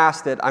they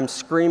passed it, I'm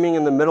screaming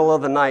in the middle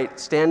of the night,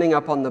 standing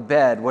up on the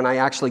bed when I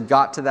actually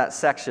got to that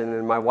section,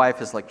 and my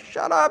wife is like,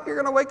 "Shut up, you're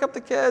going to wake up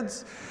the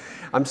kids."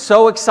 I'm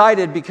so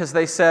excited because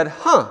they said,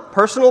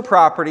 personal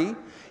property,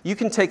 you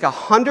can take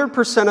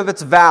 100% of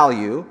its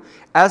value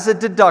as a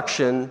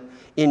deduction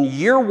in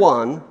year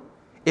one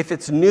if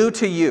it's new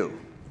to you.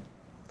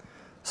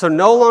 So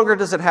no longer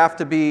does it have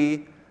to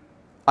be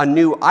a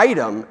new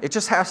item, it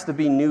just has to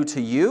be new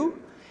to you.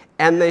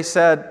 And they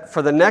said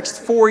for the next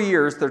 4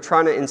 years, they're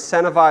trying to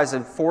incentivize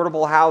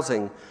affordable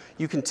housing.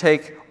 You can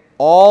take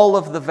all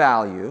of the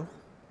value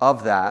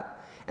of that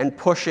and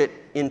push it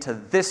into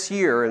this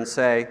year and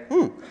say,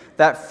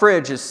 that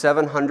fridge is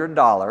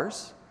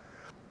 $700.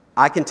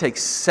 I can take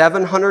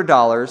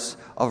 $700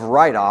 of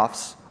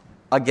write-offs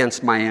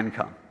against my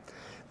income.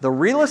 The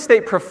real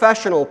estate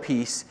professional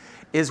piece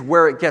is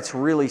where it gets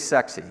really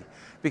sexy,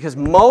 because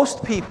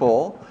most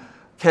people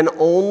can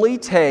only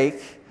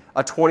take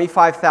a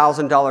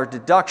 $25,000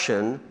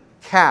 deduction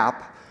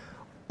cap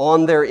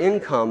on their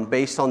income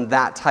based on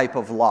that type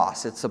of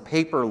loss. It's a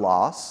paper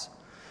loss.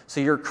 So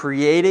you're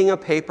creating a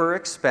paper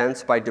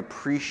expense by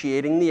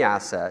depreciating the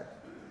asset.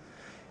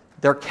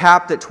 They're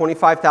capped at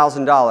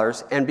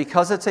 $25,000, and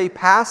because it's a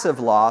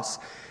passive loss,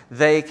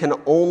 they can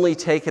only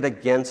take it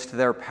against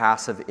their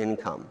passive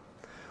income.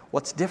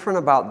 What's different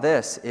about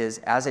this is,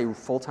 as a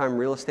full-time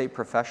real estate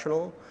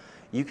professional,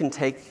 you can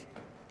take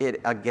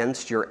it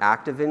against your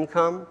active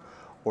income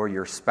or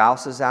your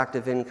spouse's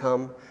active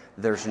income.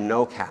 There's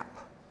no cap.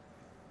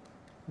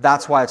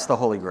 That's why it's the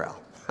Holy Grail.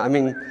 I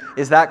mean,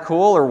 is that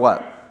cool or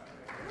what?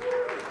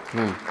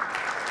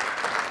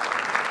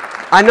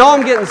 I know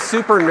I'm getting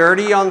super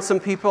nerdy on some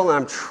people, and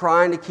I'm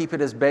trying to keep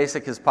it as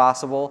basic as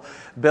possible.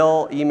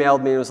 Bill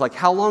emailed me and was like,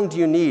 "How long do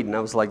you need?" And I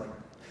was like,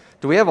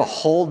 "Do we have a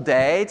whole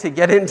day to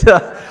get into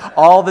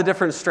all the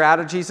different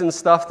strategies and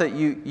stuff that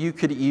you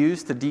could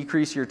use to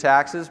decrease your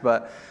taxes?"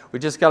 But we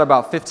just got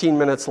about 15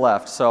 minutes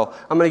left. So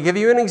I'm going to give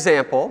you an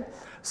example.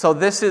 So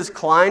this is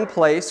Klein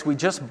Place. We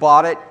just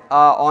bought it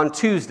on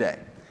Tuesday.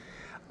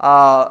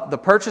 The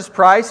purchase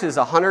price is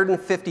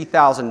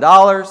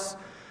 $150,000.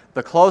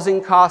 The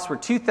closing costs were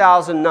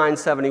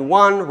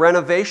 $2,971.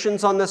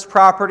 Renovations on this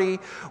property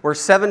were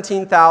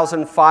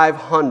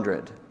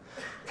 $17,500.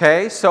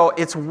 Okay, so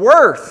it's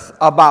worth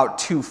about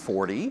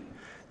 $240,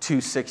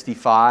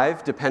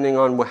 $265, depending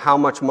on how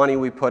much money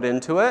we put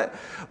into it.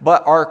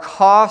 But our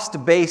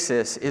cost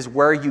basis is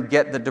where you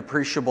get the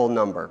depreciable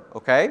number.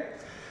 Okay,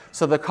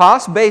 so the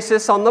cost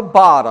basis on the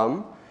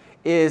bottom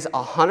is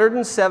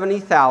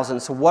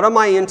 $170,000. So what am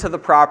I into the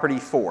property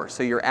for?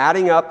 So you're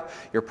adding up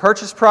your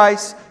purchase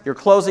price, your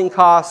closing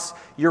costs,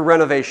 your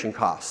renovation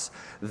costs.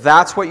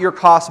 That's what your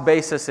cost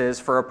basis is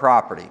for a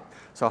property.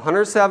 So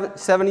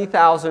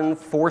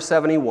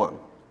 $170,471.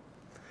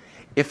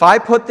 If I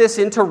put this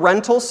into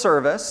rental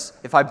service,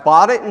 if I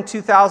bought it in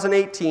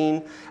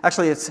 2018,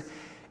 actually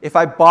if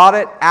I bought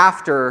it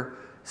after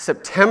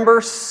September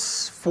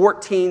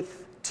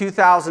 14th,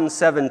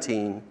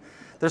 2017,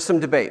 there's some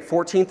debate,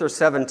 14th or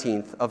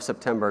 17th of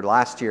September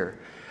last year.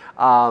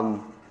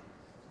 The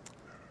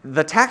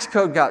tax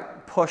code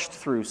got pushed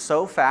through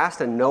so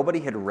fast and nobody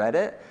had read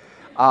it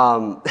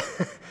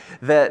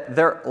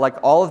that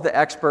all of the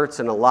experts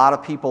and a lot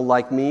of people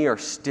like me are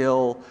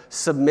still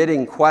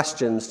submitting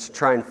questions to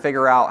try and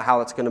figure out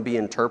how it's going to be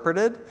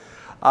interpreted.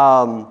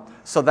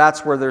 So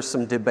that's where there's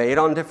some debate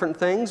on different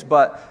things.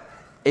 But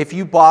if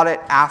you bought it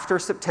after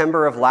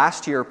September of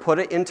last year, put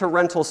it into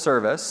rental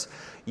service,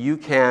 you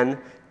can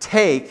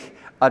take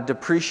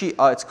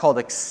it's called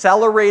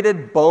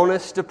accelerated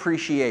bonus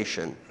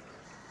depreciation.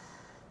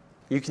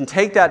 You can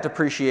take that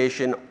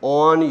depreciation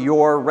on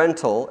your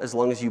rental as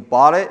long as you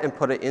bought it and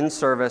put it in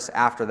service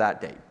after that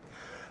date.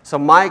 So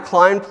my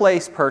Klein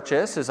Place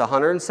purchase is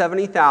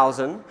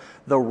 $170,000.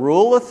 The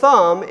rule of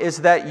thumb is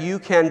that you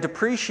can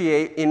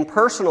depreciate in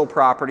personal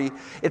property.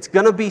 It's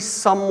going to be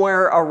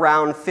somewhere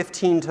around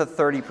 15 to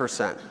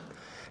 30%.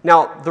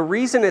 Now, the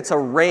reason it's a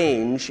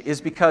range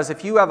is because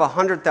if you have a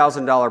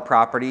 $100,000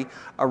 property,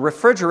 a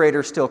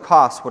refrigerator still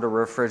costs what a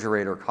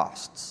refrigerator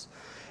costs.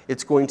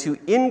 It's going to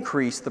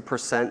increase the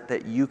percent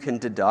that you can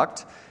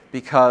deduct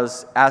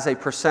because as a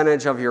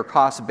percentage of your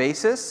cost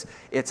basis,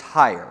 it's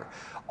higher.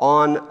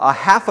 On a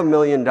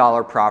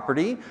 $500,000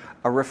 property,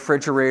 a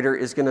refrigerator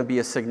is going to be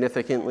a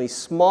significantly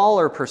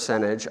smaller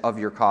percentage of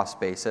your cost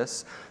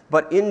basis.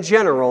 But in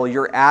general,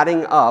 you're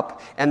adding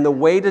up, and the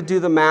way to do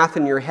the math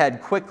in your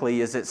head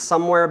quickly is it's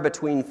somewhere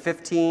between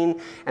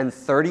 15 and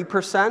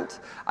 30%.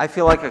 I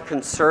feel like a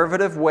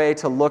conservative way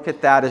to look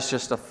at that is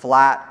just a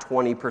flat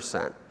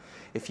 20%.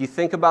 If you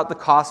think about the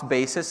cost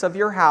basis of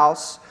your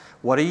house,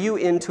 what are you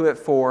into it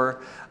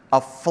for? A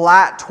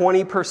flat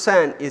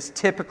 20% is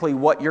typically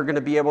what you're going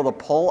to be able to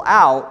pull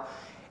out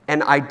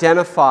and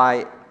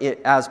identify it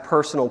as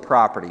personal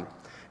property.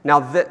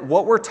 Now,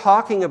 what we're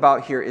talking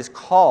about here is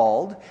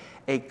called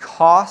a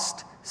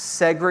cost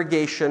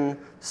segregation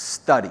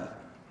study.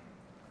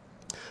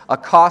 A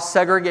cost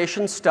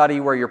segregation study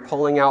where you're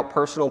pulling out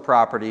personal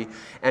property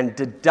and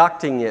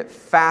deducting it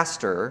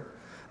faster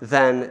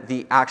than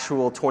the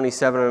actual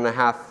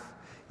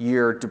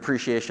 27.5-year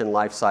depreciation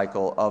life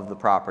cycle of the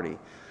property.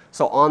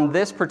 So on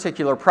this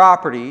particular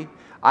property,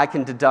 I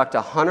can deduct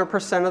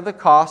 100% of the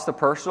cost of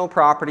personal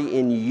property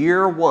in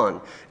year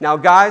one. Now,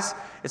 guys,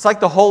 it's like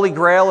the holy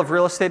grail of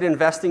real estate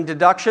investing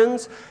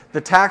deductions.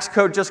 The tax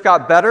code just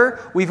got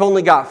better. We've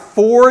only got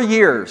 4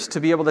 years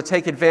to be able to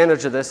take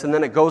advantage of this, and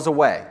then it goes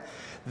away.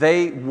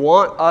 They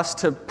want us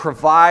to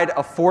provide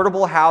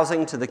affordable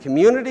housing to the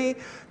community,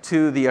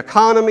 to the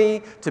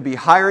economy, to be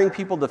hiring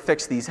people to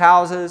fix these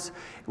houses.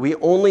 We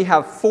only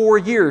have 4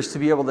 years to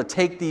be able to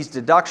take these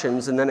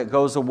deductions, and then it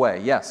goes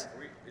away. Yes?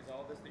 Is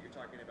all this that you're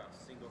talking about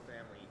single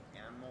family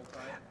and multi?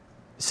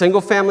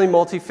 Single family,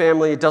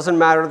 multifamily, it doesn't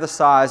matter the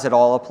size, it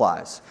all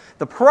applies.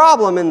 The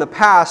problem in the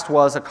past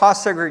was a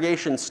cost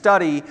segregation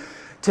study.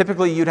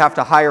 Typically, you'd have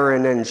to hire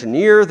an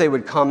engineer. They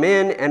would come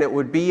in, and it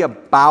would be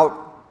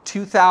about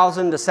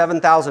 $2,000 to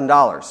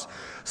 $7,000.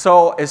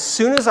 So as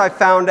soon as I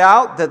found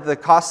out that the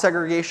cost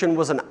segregation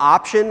was an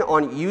option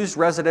on used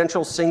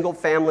residential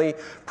single-family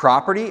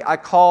property, I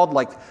called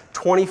like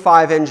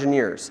 25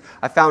 engineers.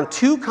 I found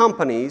 2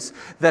 companies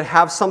that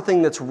have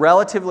something that's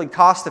relatively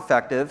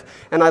cost-effective,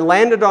 and I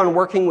landed on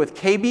working with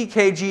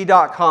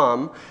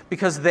kbkg.com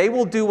because they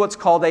will do what's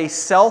called a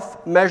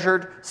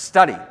self-measured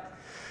study.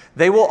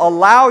 They will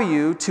allow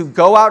you to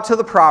go out to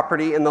the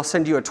property and they'll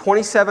send you a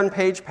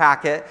 27-page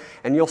packet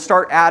and you'll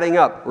start adding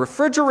up.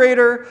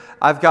 Refrigerator,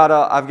 I've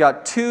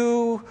got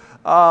 2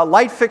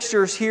 light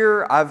fixtures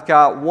here, I've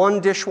got 1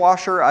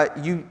 dishwasher.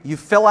 You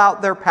fill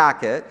out their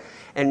packet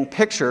and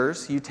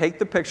pictures, you take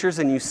the pictures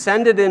and you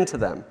send it in to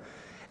them.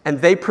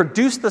 And they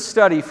produce the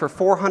study for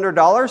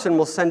 $400 and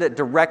will send it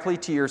directly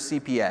to your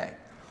CPA.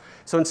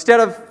 So instead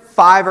of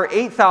 $5,000 or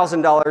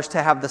 $8,000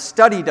 to have the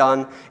study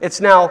done,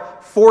 it's now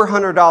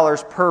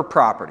 $400 per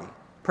property.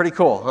 Pretty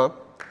cool, huh?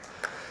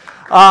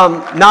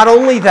 Not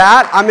only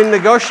that, I'm in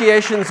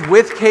negotiations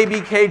with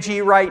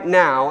KBKG right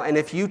now, and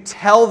if you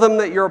tell them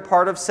that you're a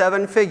part of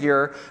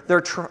 7-figure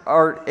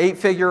or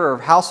 8-figure or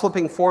house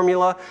flipping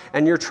formula,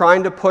 and you're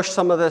trying to push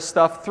some of this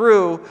stuff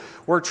through,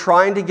 we're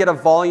trying to get a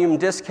volume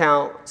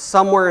discount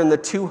somewhere in the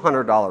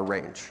 $200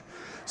 range.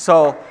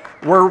 So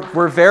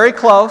we're very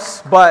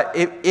close, but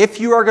if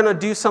you are going to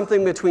do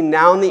something between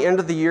now and the end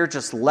of the year,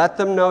 just let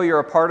them know you're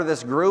a part of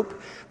this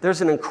group.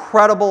 There's an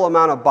incredible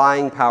amount of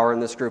buying power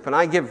in this group, and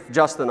I give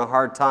Justin a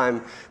hard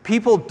time.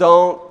 People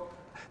don't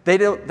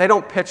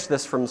pitch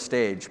this from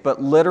stage,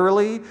 but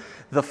literally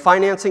the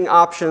financing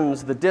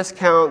options, the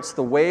discounts,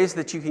 the ways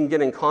that you can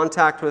get in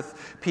contact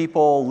with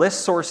people,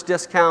 list source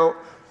discount.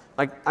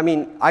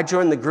 I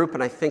joined the group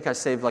and I think I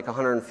saved like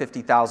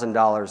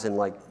 $150,000 in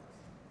like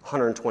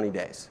 120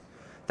 days.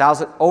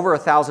 Over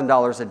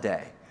 $1,000 a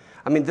day.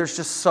 I mean, there's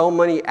just so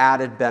many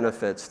added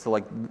benefits to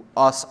like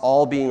us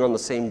all being on the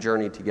same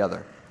journey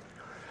together.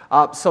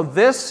 So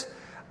this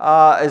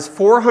is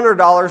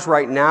 $400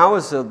 right now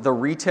is the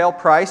retail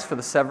price for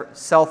the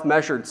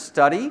self-measured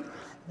study.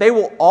 They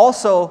will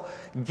also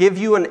give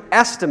you an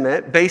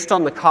estimate based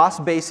on the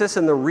cost basis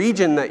and the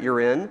region that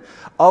you're in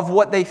of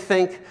what they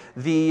think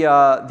the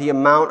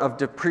amount of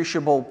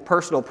depreciable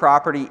personal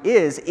property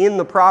is in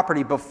the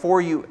property before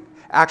you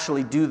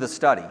actually do the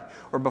study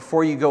or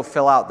before you go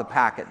fill out the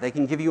packet. They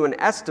can give you an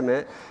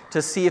estimate to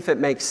see if it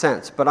makes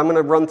sense. But I'm going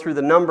to run through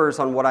the numbers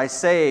on what I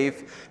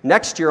save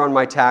next year on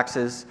my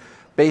taxes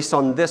based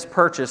on this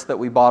purchase that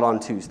we bought on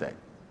Tuesday.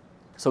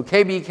 So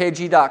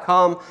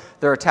kbkg.com,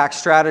 they're a tax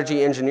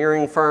strategy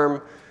engineering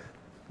firm.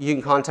 You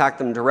can contact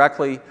them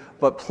directly,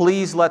 but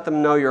please let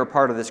them know you're a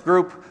part of this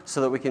group so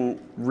that we can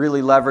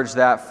really leverage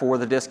that for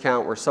the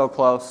discount. We're so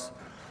close.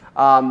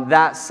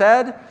 That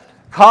said,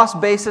 cost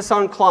basis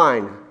on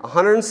Klein,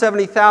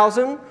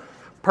 $170,000.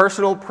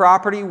 Personal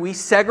property, we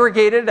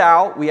segregated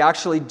out. We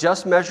actually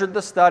just measured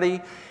the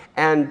study,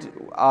 and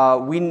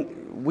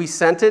we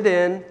sent it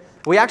in.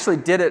 We actually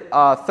did it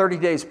 30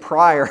 days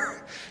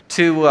prior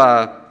to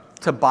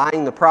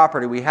buying the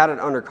property. We had it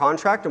under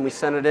contract, and we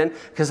sent it in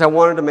because I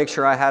wanted to make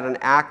sure I had an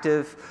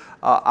active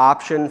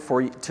option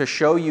to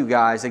show you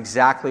guys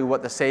exactly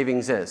what the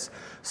savings is.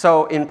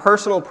 So in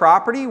personal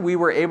property, we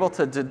were able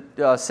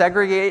to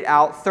segregate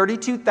out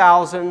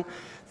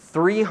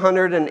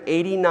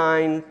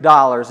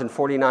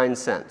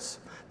 $32,389.49.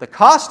 The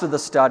cost of the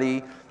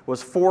study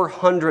was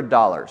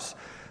 $400.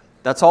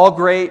 That's all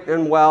great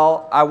and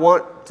well. I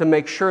want to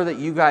make sure that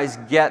you guys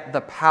get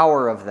the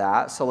power of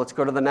that. So let's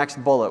go to the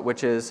next bullet,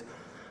 which is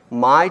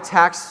my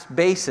tax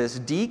basis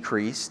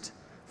decreased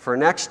for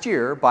next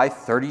year by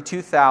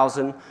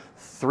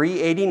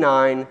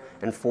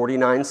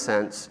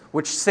 $32,389.49,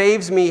 which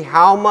saves me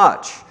how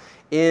much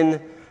in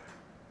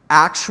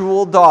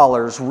actual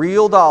dollars,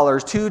 real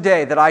dollars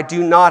today that I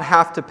do not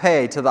have to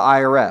pay to the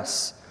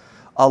IRS?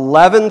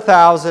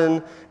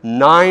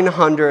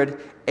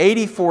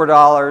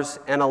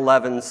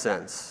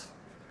 $11,984.11.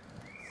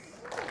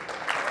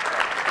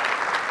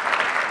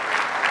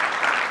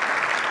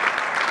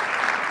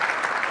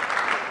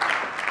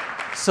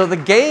 So the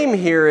game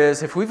here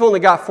is, if we've only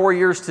got 4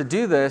 years to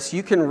do this,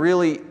 you can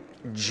really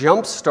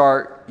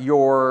jumpstart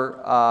your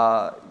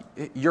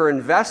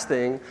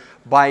investing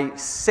by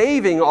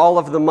saving all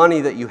of the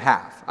money that you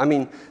have. I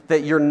mean,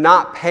 that you're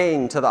not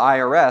paying to the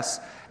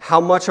IRS.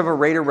 How much of a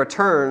rate of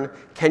return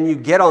can you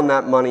get on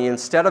that money?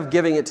 Instead of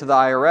giving it to the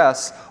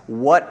IRS,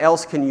 what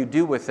else can you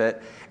do with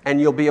it? And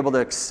you'll be able to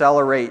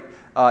accelerate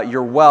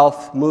your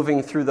wealth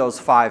moving through those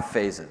 5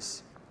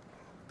 phases.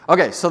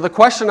 Okay, so the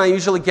question I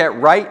usually get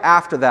right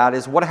after that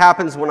is, what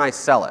happens when I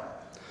sell it?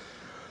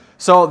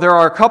 So there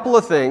are a couple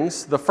of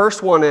things. The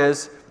first one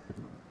is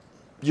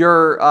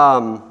you're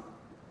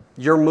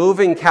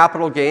moving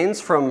capital gains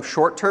from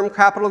short-term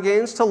capital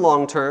gains to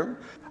long-term.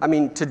 I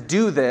mean, to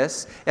do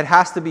this, it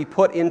has to be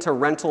put into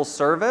rental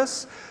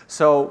service,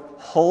 so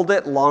hold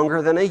it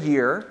longer than a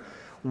year.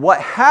 What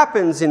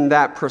happens in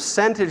that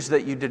percentage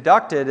that you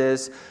deducted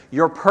is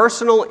your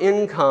personal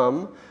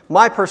income.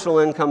 My personal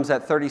income's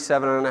at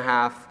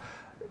 37.5%.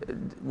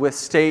 With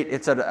state,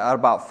 it's at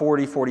about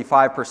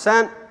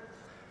 45%.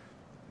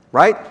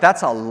 Right?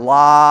 That's a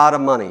lot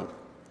of money.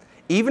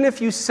 Even if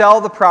you sell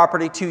the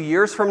property 2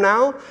 years from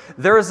now,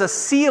 there is a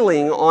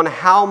ceiling on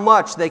how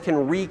much they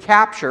can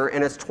recapture,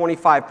 and it's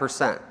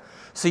 25%.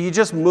 So you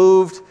just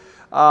moved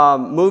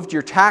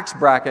your tax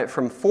bracket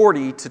from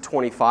 40 to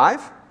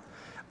 25.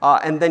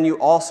 And then you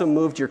also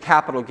moved your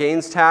capital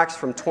gains tax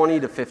from 20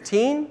 to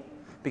 15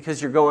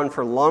 because you're going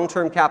for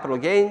long-term capital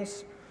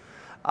gains.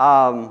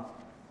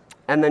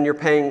 And then you're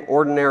paying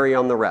ordinary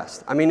on the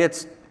rest. I mean,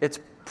 it's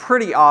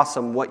pretty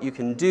awesome what you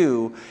can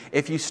do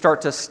if you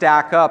start to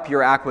stack up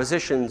your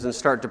acquisitions and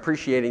start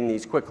depreciating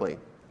these quickly.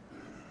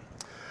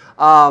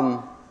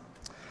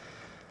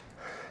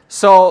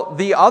 So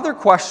the other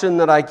question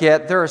that I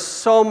get, there is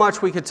so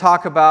much we could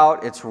talk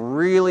about. It's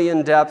really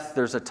in-depth.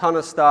 There's a ton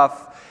of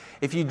stuff.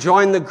 If you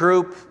join the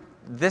group,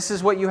 this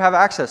is what you have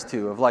access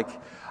to. Of like,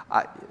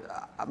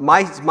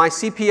 my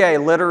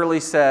CPA literally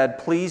said,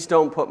 please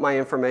don't put my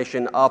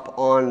information up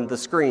on the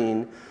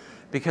screen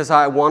because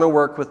I want to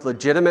work with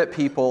legitimate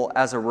people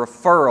as a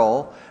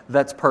referral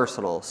that's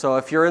personal. So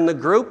if you're in the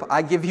group,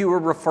 I give you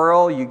a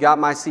referral. You got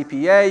my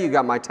CPA, you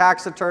got my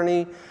tax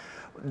attorney.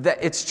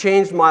 It's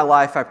changed my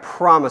life. I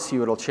promise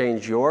you it'll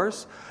change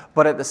yours.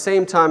 But at the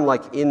same time,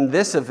 like in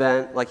this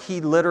event, like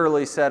he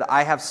literally said,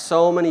 I have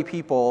so many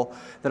people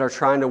that are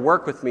trying to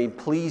work with me.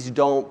 Please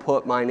don't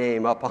put my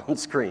name up on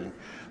screen.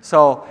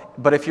 So,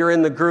 but if you're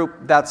in the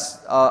group, that's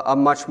a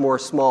much more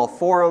small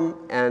forum,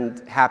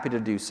 and happy to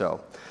do so.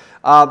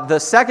 The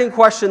second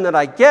question that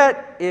I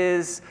get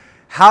is,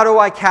 how do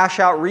I cash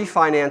out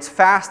refinance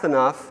fast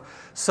enough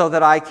so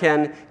that I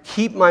can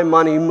keep my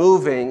money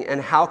moving,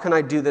 and how can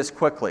I do this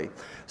quickly?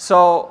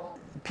 So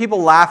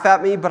people laugh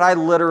at me, but I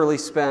literally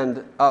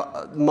spend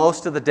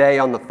most of the day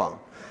on the phone.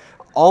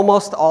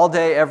 Almost all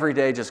day, every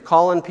day, just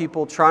calling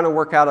people, trying to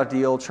work out a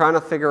deal, trying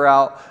to figure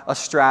out a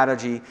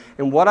strategy.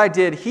 And what I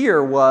did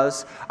here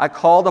was I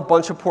called a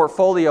bunch of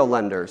portfolio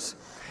lenders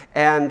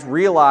and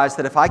realized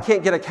that if I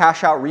can't get a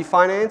cash out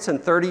refinance in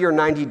 30 or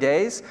 90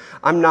 days,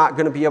 I'm not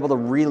going to be able to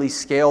really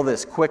scale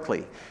this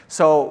quickly.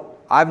 So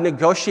I've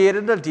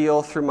negotiated a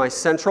deal through my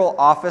central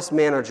office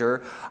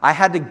manager. I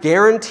had to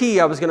guarantee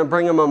I was going to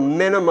bring them a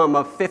minimum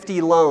of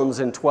 50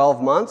 loans in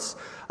 12 months.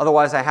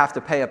 Otherwise, I have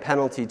to pay a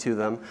penalty to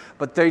them.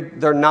 But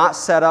they're not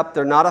set up.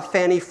 They're not a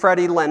Fannie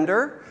Freddie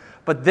lender.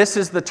 But this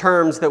is the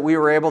terms that we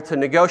were able to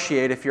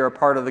negotiate if you're a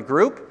part of the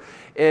group,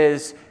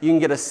 is you can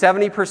get a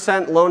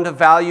 70% loan to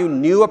value,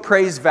 new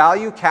appraised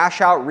value,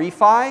 cash out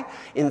refi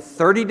in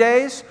 30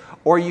 days,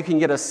 or you can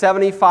get a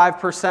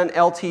 75%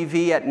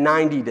 LTV at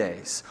 90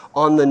 days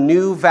on the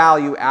new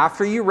value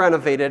after you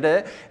renovated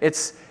it.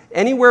 It's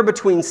anywhere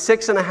between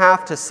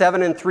 6.5% to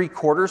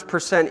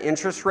 7.75%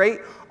 interest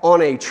rate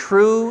on a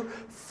true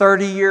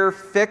 30-year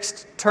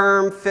fixed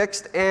term,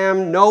 fixed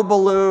AM, no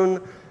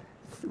balloon,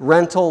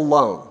 rental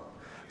loan.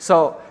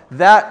 So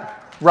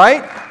that,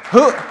 right?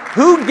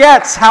 Who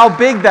gets how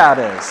big that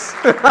is?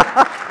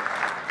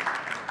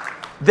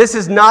 This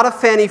is not a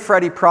Fannie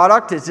Freddie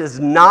product. It does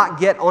not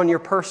get on your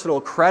personal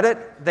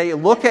credit. They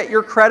look at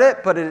your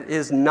credit, but it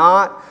is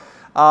not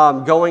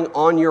going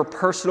on your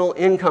personal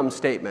income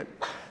statement.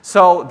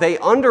 So they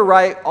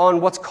underwrite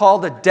on what's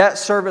called a debt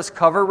service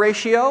cover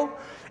ratio.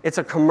 It's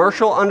a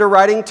commercial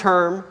underwriting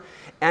term,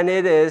 and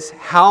it is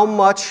how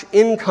much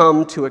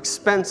income to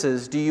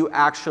expenses do you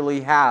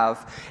actually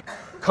have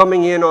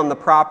coming in on the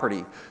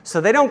property. So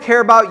they don't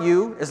care about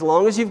you as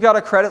long as you've got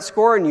a credit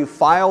score and you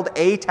filed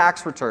a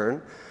tax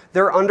return.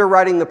 They're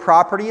underwriting the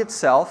property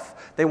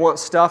itself. They want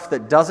stuff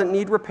that doesn't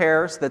need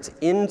repairs, that's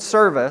in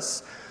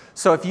service.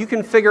 So if you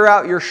can figure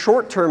out your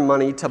short-term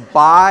money to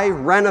buy,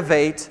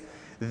 renovate,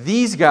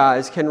 these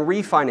guys can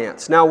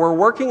refinance. Now we're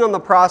working on the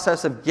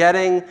process of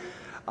getting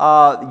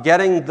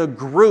the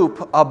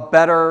group a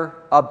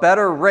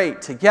better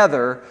rate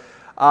together.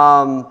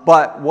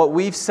 But what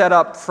we've set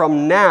up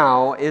from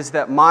now is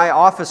that my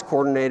office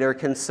coordinator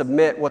can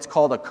submit what's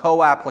called a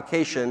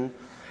co-application.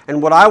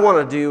 And what I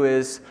want to do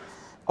is,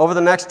 over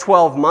the next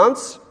 12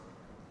 months,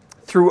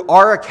 through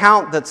our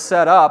account that's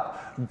set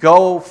up,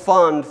 go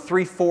fund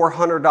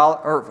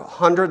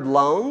 $300-400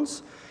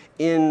 loans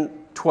in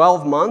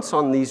 12 months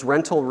on these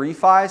rental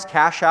refis,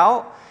 cash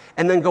out,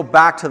 and then go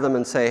back to them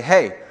and say,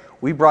 hey,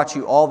 we brought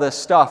you all this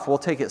stuff. We'll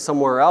take it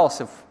somewhere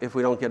else if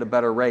we don't get a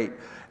better rate.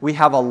 We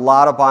have a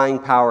lot of buying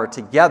power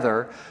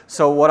together.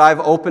 So what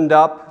I've opened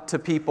up to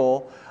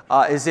people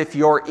is if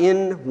you're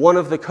in one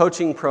of the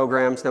coaching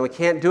programs, now we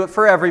can't do it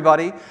for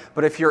everybody,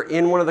 but if you're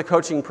in one of the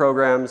coaching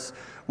programs,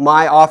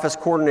 my office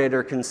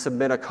coordinator can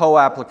submit a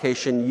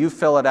co-application, you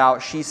fill it out,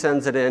 she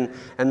sends it in,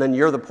 and then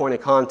you're the point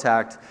of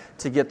contact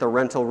to get the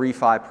rental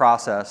refi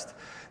processed.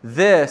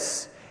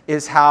 This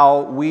is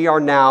how we are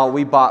now.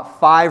 We bought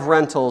 5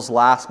 rentals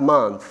last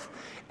month,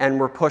 and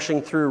we're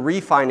pushing through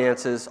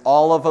refinances.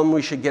 All of them,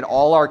 we should get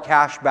all our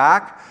cash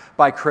back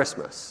by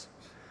Christmas.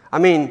 I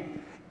mean,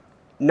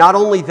 not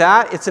only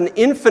that, it's an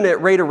infinite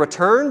rate of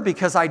return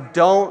because I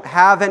don't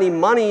have any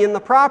money in the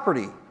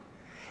property.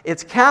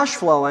 It's cash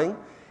flowing,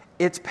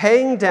 it's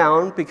paying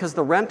down because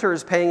the renter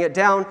is paying it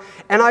down,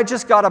 and I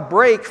just got a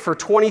break for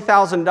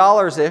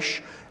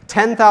 $20,000-ish,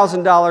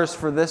 $10,000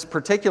 for this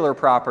particular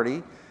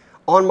property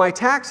on my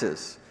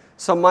taxes.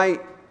 So my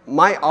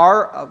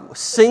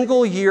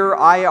single year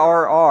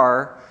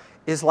IRR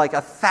is like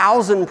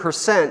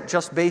 1,000%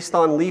 just based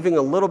on leaving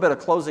a little bit of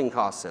closing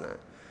costs in it.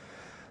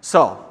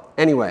 So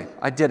anyway,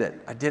 I did it.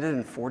 I did it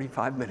in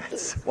 45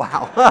 minutes.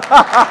 Wow.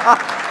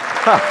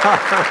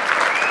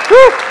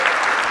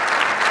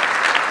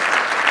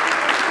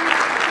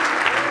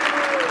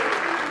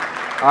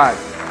 All right.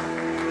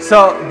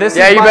 So this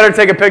is you better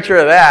take a picture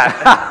of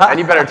that, and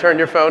you better turn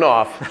your phone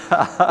off.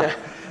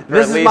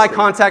 This is my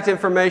contact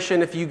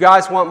information. If you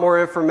guys want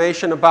more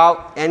information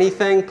about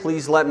anything,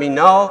 please let me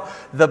know.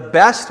 The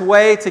best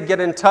way to get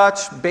in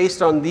touch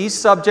based on these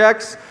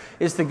subjects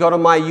is to go to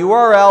my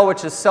URL,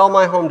 which is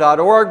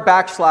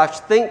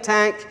sellmyhome.org/think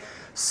tank.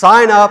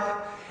 Sign up.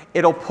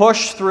 It'll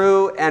push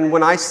through, and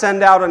when I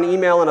send out an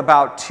email in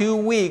about 2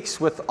 weeks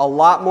with a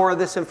lot more of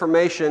this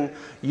information,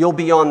 you'll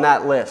be on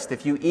that list.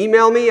 If you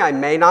email me, I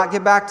may not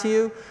get back to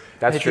you.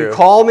 That's true. If you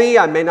call me,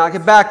 I may not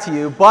get back to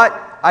you, but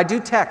I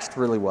do text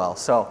really well.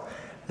 So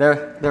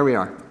there we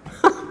are.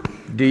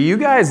 Do you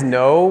guys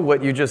know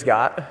what you just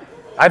got?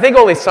 I think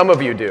only some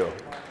of you do.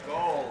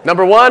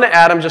 Number one,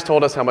 Adam just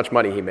told us how much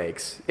money he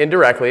makes,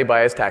 indirectly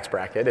by his tax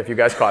bracket, if you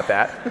guys caught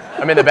that.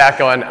 I'm in the back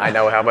going, I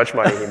know how much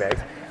money he makes.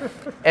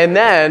 And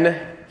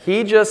then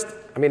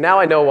now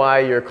I know why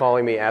you're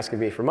calling me, asking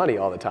me for money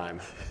all the time.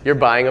 You're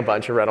buying a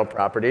bunch of rental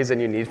properties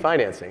and you need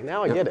financing.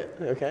 Now I get it,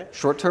 okay?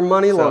 Short-term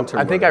money, long-term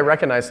money. I think I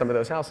recognize some of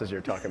those houses you're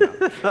talking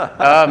about.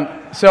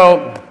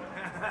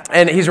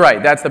 And he's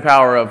right, that's the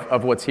power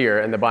of what's here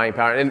and the buying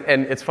power.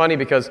 And it's funny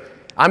because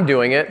I'm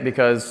doing it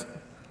because,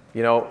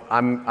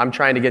 I'm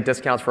trying to get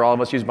discounts for all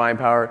of us, use buying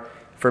power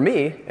for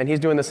me, and he's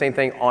doing the same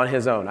thing on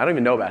his own. I don't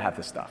even know about half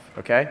this stuff,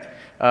 okay?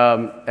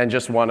 And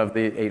just one of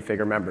the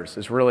 8-figure members.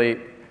 This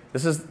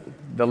is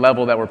the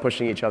level that we're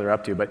pushing each other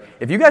up to. But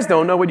if you guys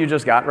don't know what you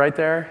just got right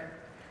there,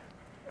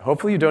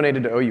 hopefully you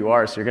donated to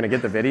OUR, so you're going to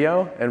get the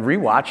video and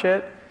rewatch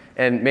it,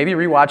 and maybe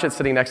rewatch it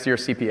sitting next to your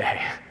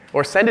CPA.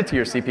 Or send it to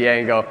your CPA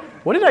and go,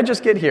 what did I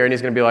just get here? And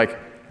he's going to be like,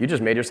 you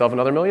just made yourself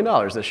another $1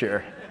 million this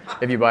year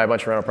if you buy a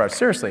bunch of rental properties.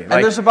 Seriously. And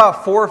there's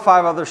about 4 or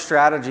 5 other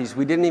strategies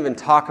we didn't even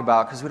talk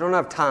about because we don't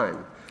have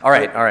time. All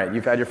right.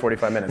 You've had your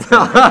 45 minutes.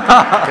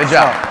 Good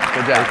job.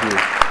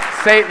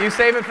 Thank you.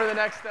 Save it for the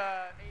next...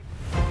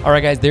 All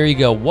right, guys, there you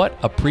go. What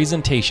a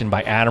presentation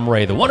by Adam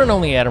Ray, the one and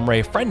only Adam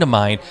Ray, friend of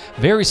mine,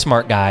 very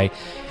smart guy.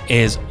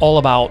 is all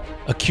about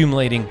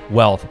accumulating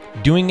wealth,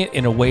 doing it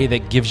in a way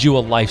that gives you a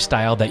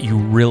lifestyle that you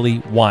really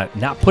want,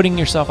 not putting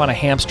yourself on a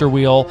hamster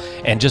wheel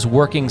and just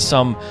working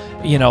some,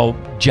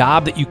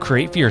 job that you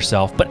create for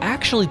yourself, but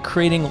actually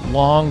creating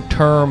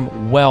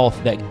long-term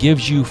wealth that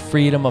gives you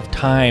freedom of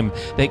time,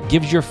 that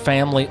gives your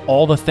family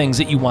all the things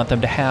that you want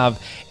them to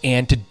have,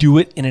 and to do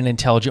it in an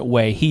intelligent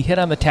way. He hit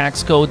on the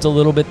tax codes a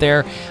little bit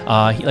there.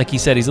 Like he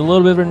said, he's a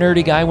little bit of a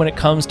nerdy guy when it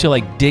comes to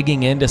like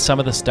digging into some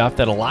of the stuff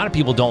that a lot of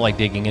people don't like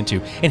digging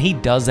into. And he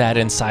does that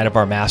inside of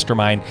our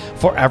mastermind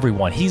for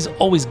everyone. He's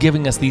always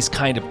giving us these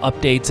kind of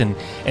updates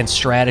and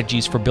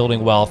strategies for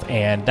building wealth.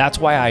 And that's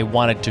why I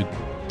wanted to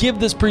give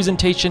this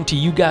presentation to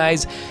you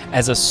guys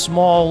as a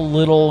small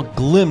little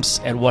glimpse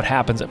at what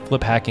happens at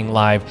Flip Hacking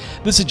Live.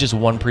 This is just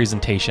one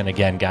presentation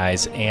again,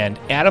 guys. And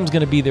Adam's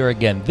going to be there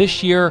again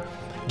this year,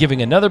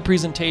 giving another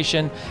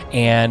presentation,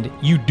 and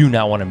you do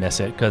not want to miss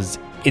it because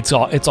it's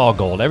all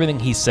gold. Everything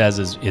he says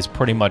is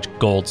pretty much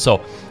gold.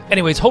 So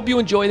anyways, hope you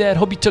enjoy that.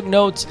 Hope you took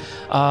notes.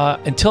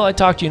 Until I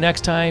talk to you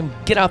next time,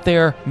 get out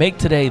there, make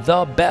today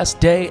the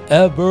best day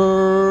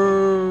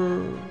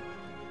ever.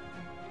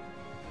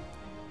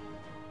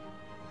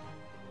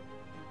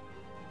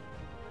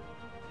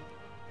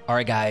 All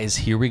right, guys,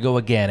 here we go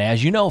again.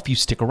 As you know, if you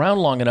stick around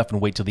long enough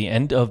and wait till the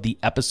end of the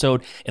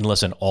episode and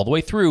listen all the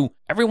way through,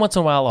 every once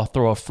in a while I'll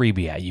throw a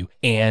freebie at you.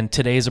 And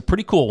today is a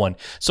pretty cool one.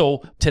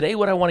 So today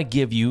what I want to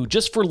give you,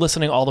 just for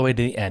listening all the way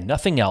to the end,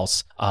 nothing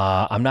else,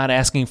 I'm not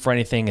asking for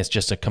anything, it's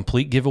just a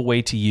complete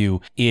giveaway to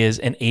you, is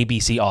an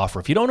ABC offer.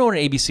 If you don't know what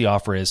an ABC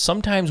offer is,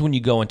 sometimes when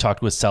you go and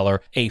talk to a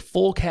seller, a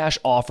full cash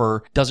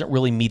offer doesn't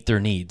really meet their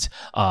needs.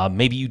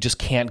 Maybe you just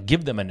can't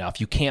give them enough.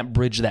 You can't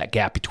bridge that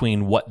gap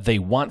between what they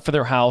want for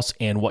their house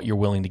and what you're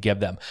willing to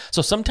give them.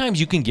 So sometimes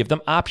you can give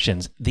them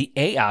options. The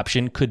A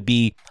option could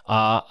be,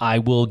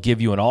 I will give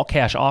you an all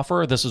cash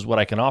offer. This is what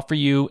I can offer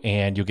you,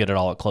 and you'll get it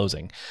all at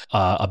closing.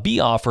 A B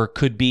offer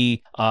could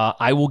be,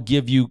 I will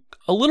give you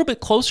a little bit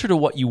closer to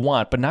what you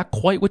want, but not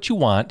quite what you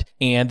want,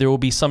 and there will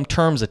be some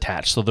terms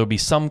attached. So there'll be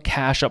some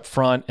cash up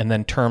front and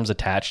then terms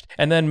attached.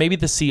 And then maybe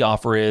the C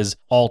offer is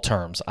all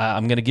terms.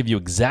 I'm going to give you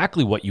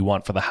exactly what you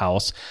want for the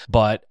house,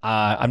 but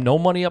I'm no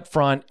money up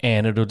front,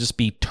 and it'll just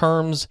be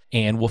terms,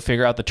 and we'll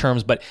figure out the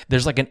terms. But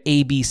there's like an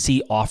ABC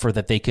offer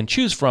that they can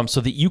choose from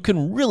so that you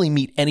can really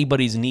meet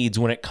anybody's needs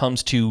when it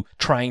comes to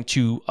trying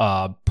to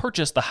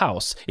purchase the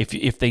house.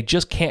 If they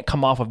just can't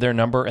come off of their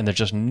number and there's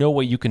just no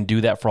way you can do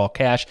that for all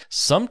cash,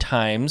 sometimes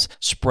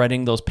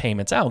spreading those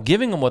payments out,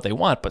 giving them what they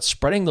want, but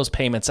spreading those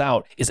payments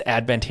out is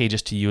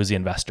advantageous to you as the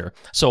investor.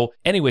 So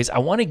anyways, I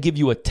want to give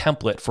you a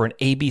template for an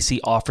ABC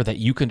offer that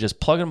you can just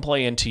plug and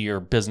play into your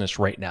business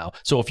right now.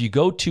 So if you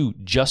go to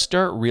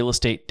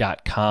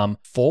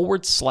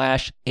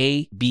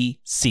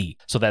juststartrealestate.com/ABC,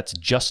 so that's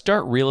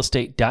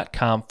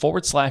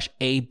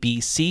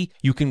juststartrealestate.com/ABC,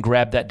 you can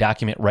grab that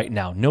document right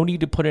now. No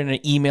need to put in an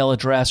email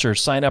address or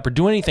sign up or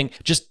do anything.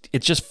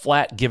 It's just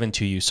flat given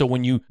to you. So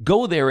when you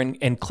go there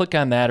and click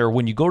on that, or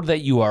when you go to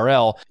that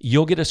URL,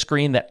 you'll get a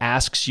screen that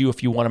asks you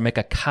if you want to make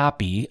a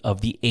copy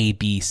of the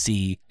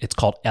ABC. It's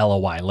called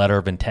LOI, letter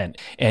of intent.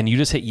 And you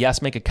just hit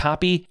yes, make a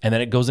copy, and then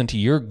it goes into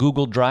your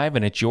Google Drive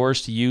and it's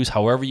yours to use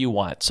however you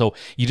want. So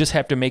you just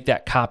have to make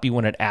that copy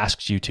when it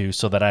asks you to,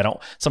 so that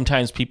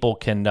sometimes people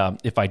can,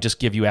 if I just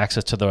give you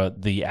access to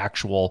the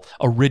actual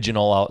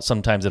original,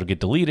 sometimes it'll get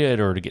deleted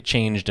or it'll get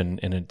changed and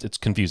it's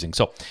confusing.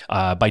 So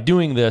by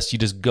doing this, you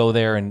just go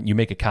there and you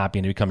make a copy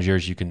and it becomes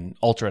yours. You can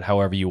alter it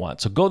however you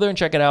want. So go there and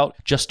check it out.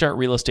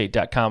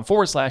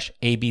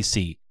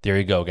 juststartrealestate.com/ABC. There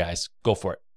you go, guys. Go for it.